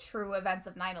the true events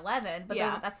of 9/11, but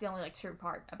Yeah. that's the only like true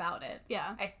part about it.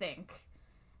 yeah. I think.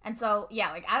 And so,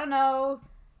 yeah, like, I don't know,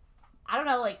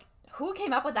 like, who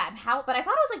came up with that and how, but I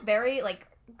thought it was, like, very, like,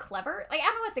 clever. Like, I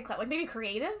don't want to say clever, like, maybe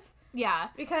creative, Yeah.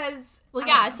 because, Well, I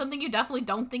yeah, don't it's something you definitely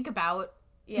don't think about.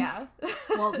 yeah.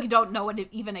 Well, you don't know it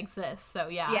even exists, so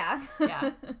yeah. Yeah.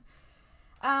 Yeah.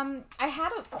 I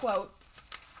had a quote.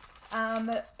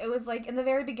 It was, like, in the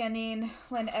very beginning,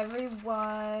 when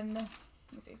everyone,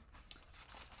 let me see.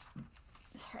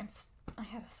 Sorry, I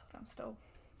had a soda, I'm still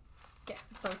getting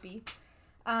burpy.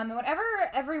 Whenever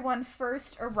everyone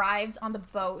first arrives on the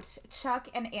boat, Chuck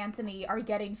and Anthony are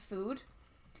getting food.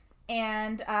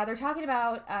 And they're talking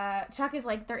about, Chuck is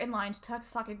like, they're in line,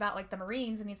 Chuck's talking about like the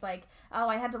Marines, and he's like, oh,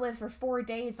 I had to live for 4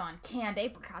 days on canned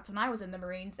apricots when I was in the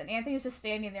Marines. And Anthony's just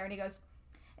standing there and he goes,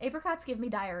 apricots give me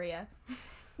diarrhea.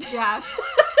 Yeah.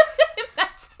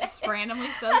 That's Just randomly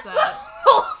says that.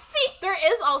 whole scene. There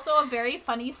is also a very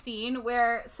funny scene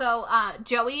where, so,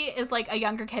 Joey is, like, a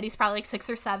younger kid. He's probably, like, 6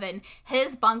 or 7.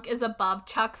 His bunk is above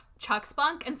Chuck's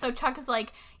bunk. And so Chuck is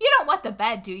like, you don't wet the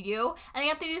bed, do you? And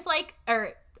Anthony's like,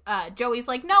 Joey's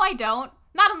like, no, I don't.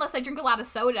 Not unless I drink a lot of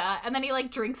soda. And then he,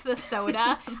 like, drinks this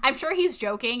soda. I'm sure he's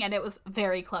joking, and it was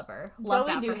very clever. Love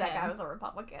Joey that knew for that him. guy was a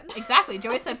Republican. Exactly.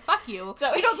 Joey said, fuck you.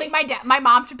 Joey- You don't think my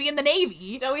mom should be in the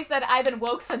Navy. Joey said, I've been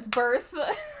woke since birth.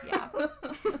 Yeah.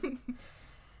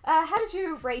 How did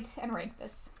you rate and rank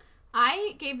this?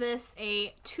 I gave this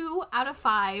a 2 out of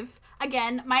 5.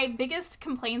 Again, my biggest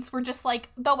complaints were just, like,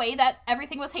 the way that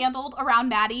everything was handled around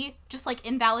Maddie. Just, like,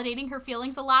 invalidating her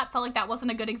feelings a lot. Felt like that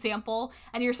wasn't a good example.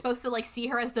 And you're supposed to, like, see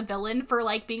her as the villain for,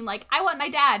 like, being like, I want my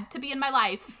dad to be in my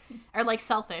life. Or, like,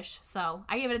 selfish. So,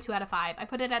 I gave it a 2 out of 5. I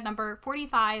put it at number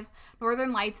 45.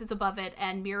 Northern Lights is above it.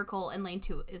 And Miracle in Lane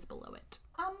 2 is below it.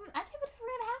 I gave it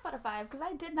a 3.5 out of 5 because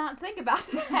I did not think about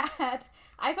that.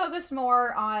 I focused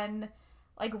more on,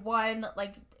 like,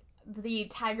 the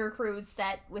Tiger Cruise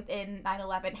set within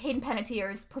 9/11. Hayden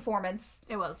Panettiere's performance,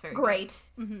 It was very great.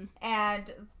 Mm-hmm.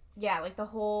 And, yeah, like, the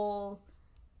whole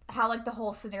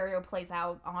scenario plays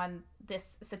out on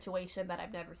this situation that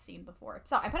I've never seen before.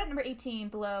 So, I put it at number 18,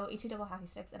 below A2 Double Hockey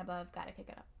Sticks, and above Gotta Kick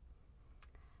It Up.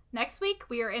 Next week,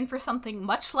 we are in for something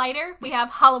much lighter. We have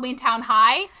Halloween Town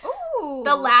High. Ooh!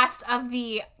 The last of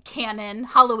the canon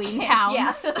Halloween towns.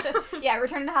 Yeah. Yeah,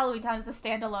 Return to Halloween Town is a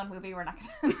standalone movie. We're not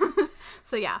gonna...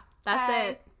 So yeah, that's Bye.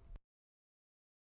 it.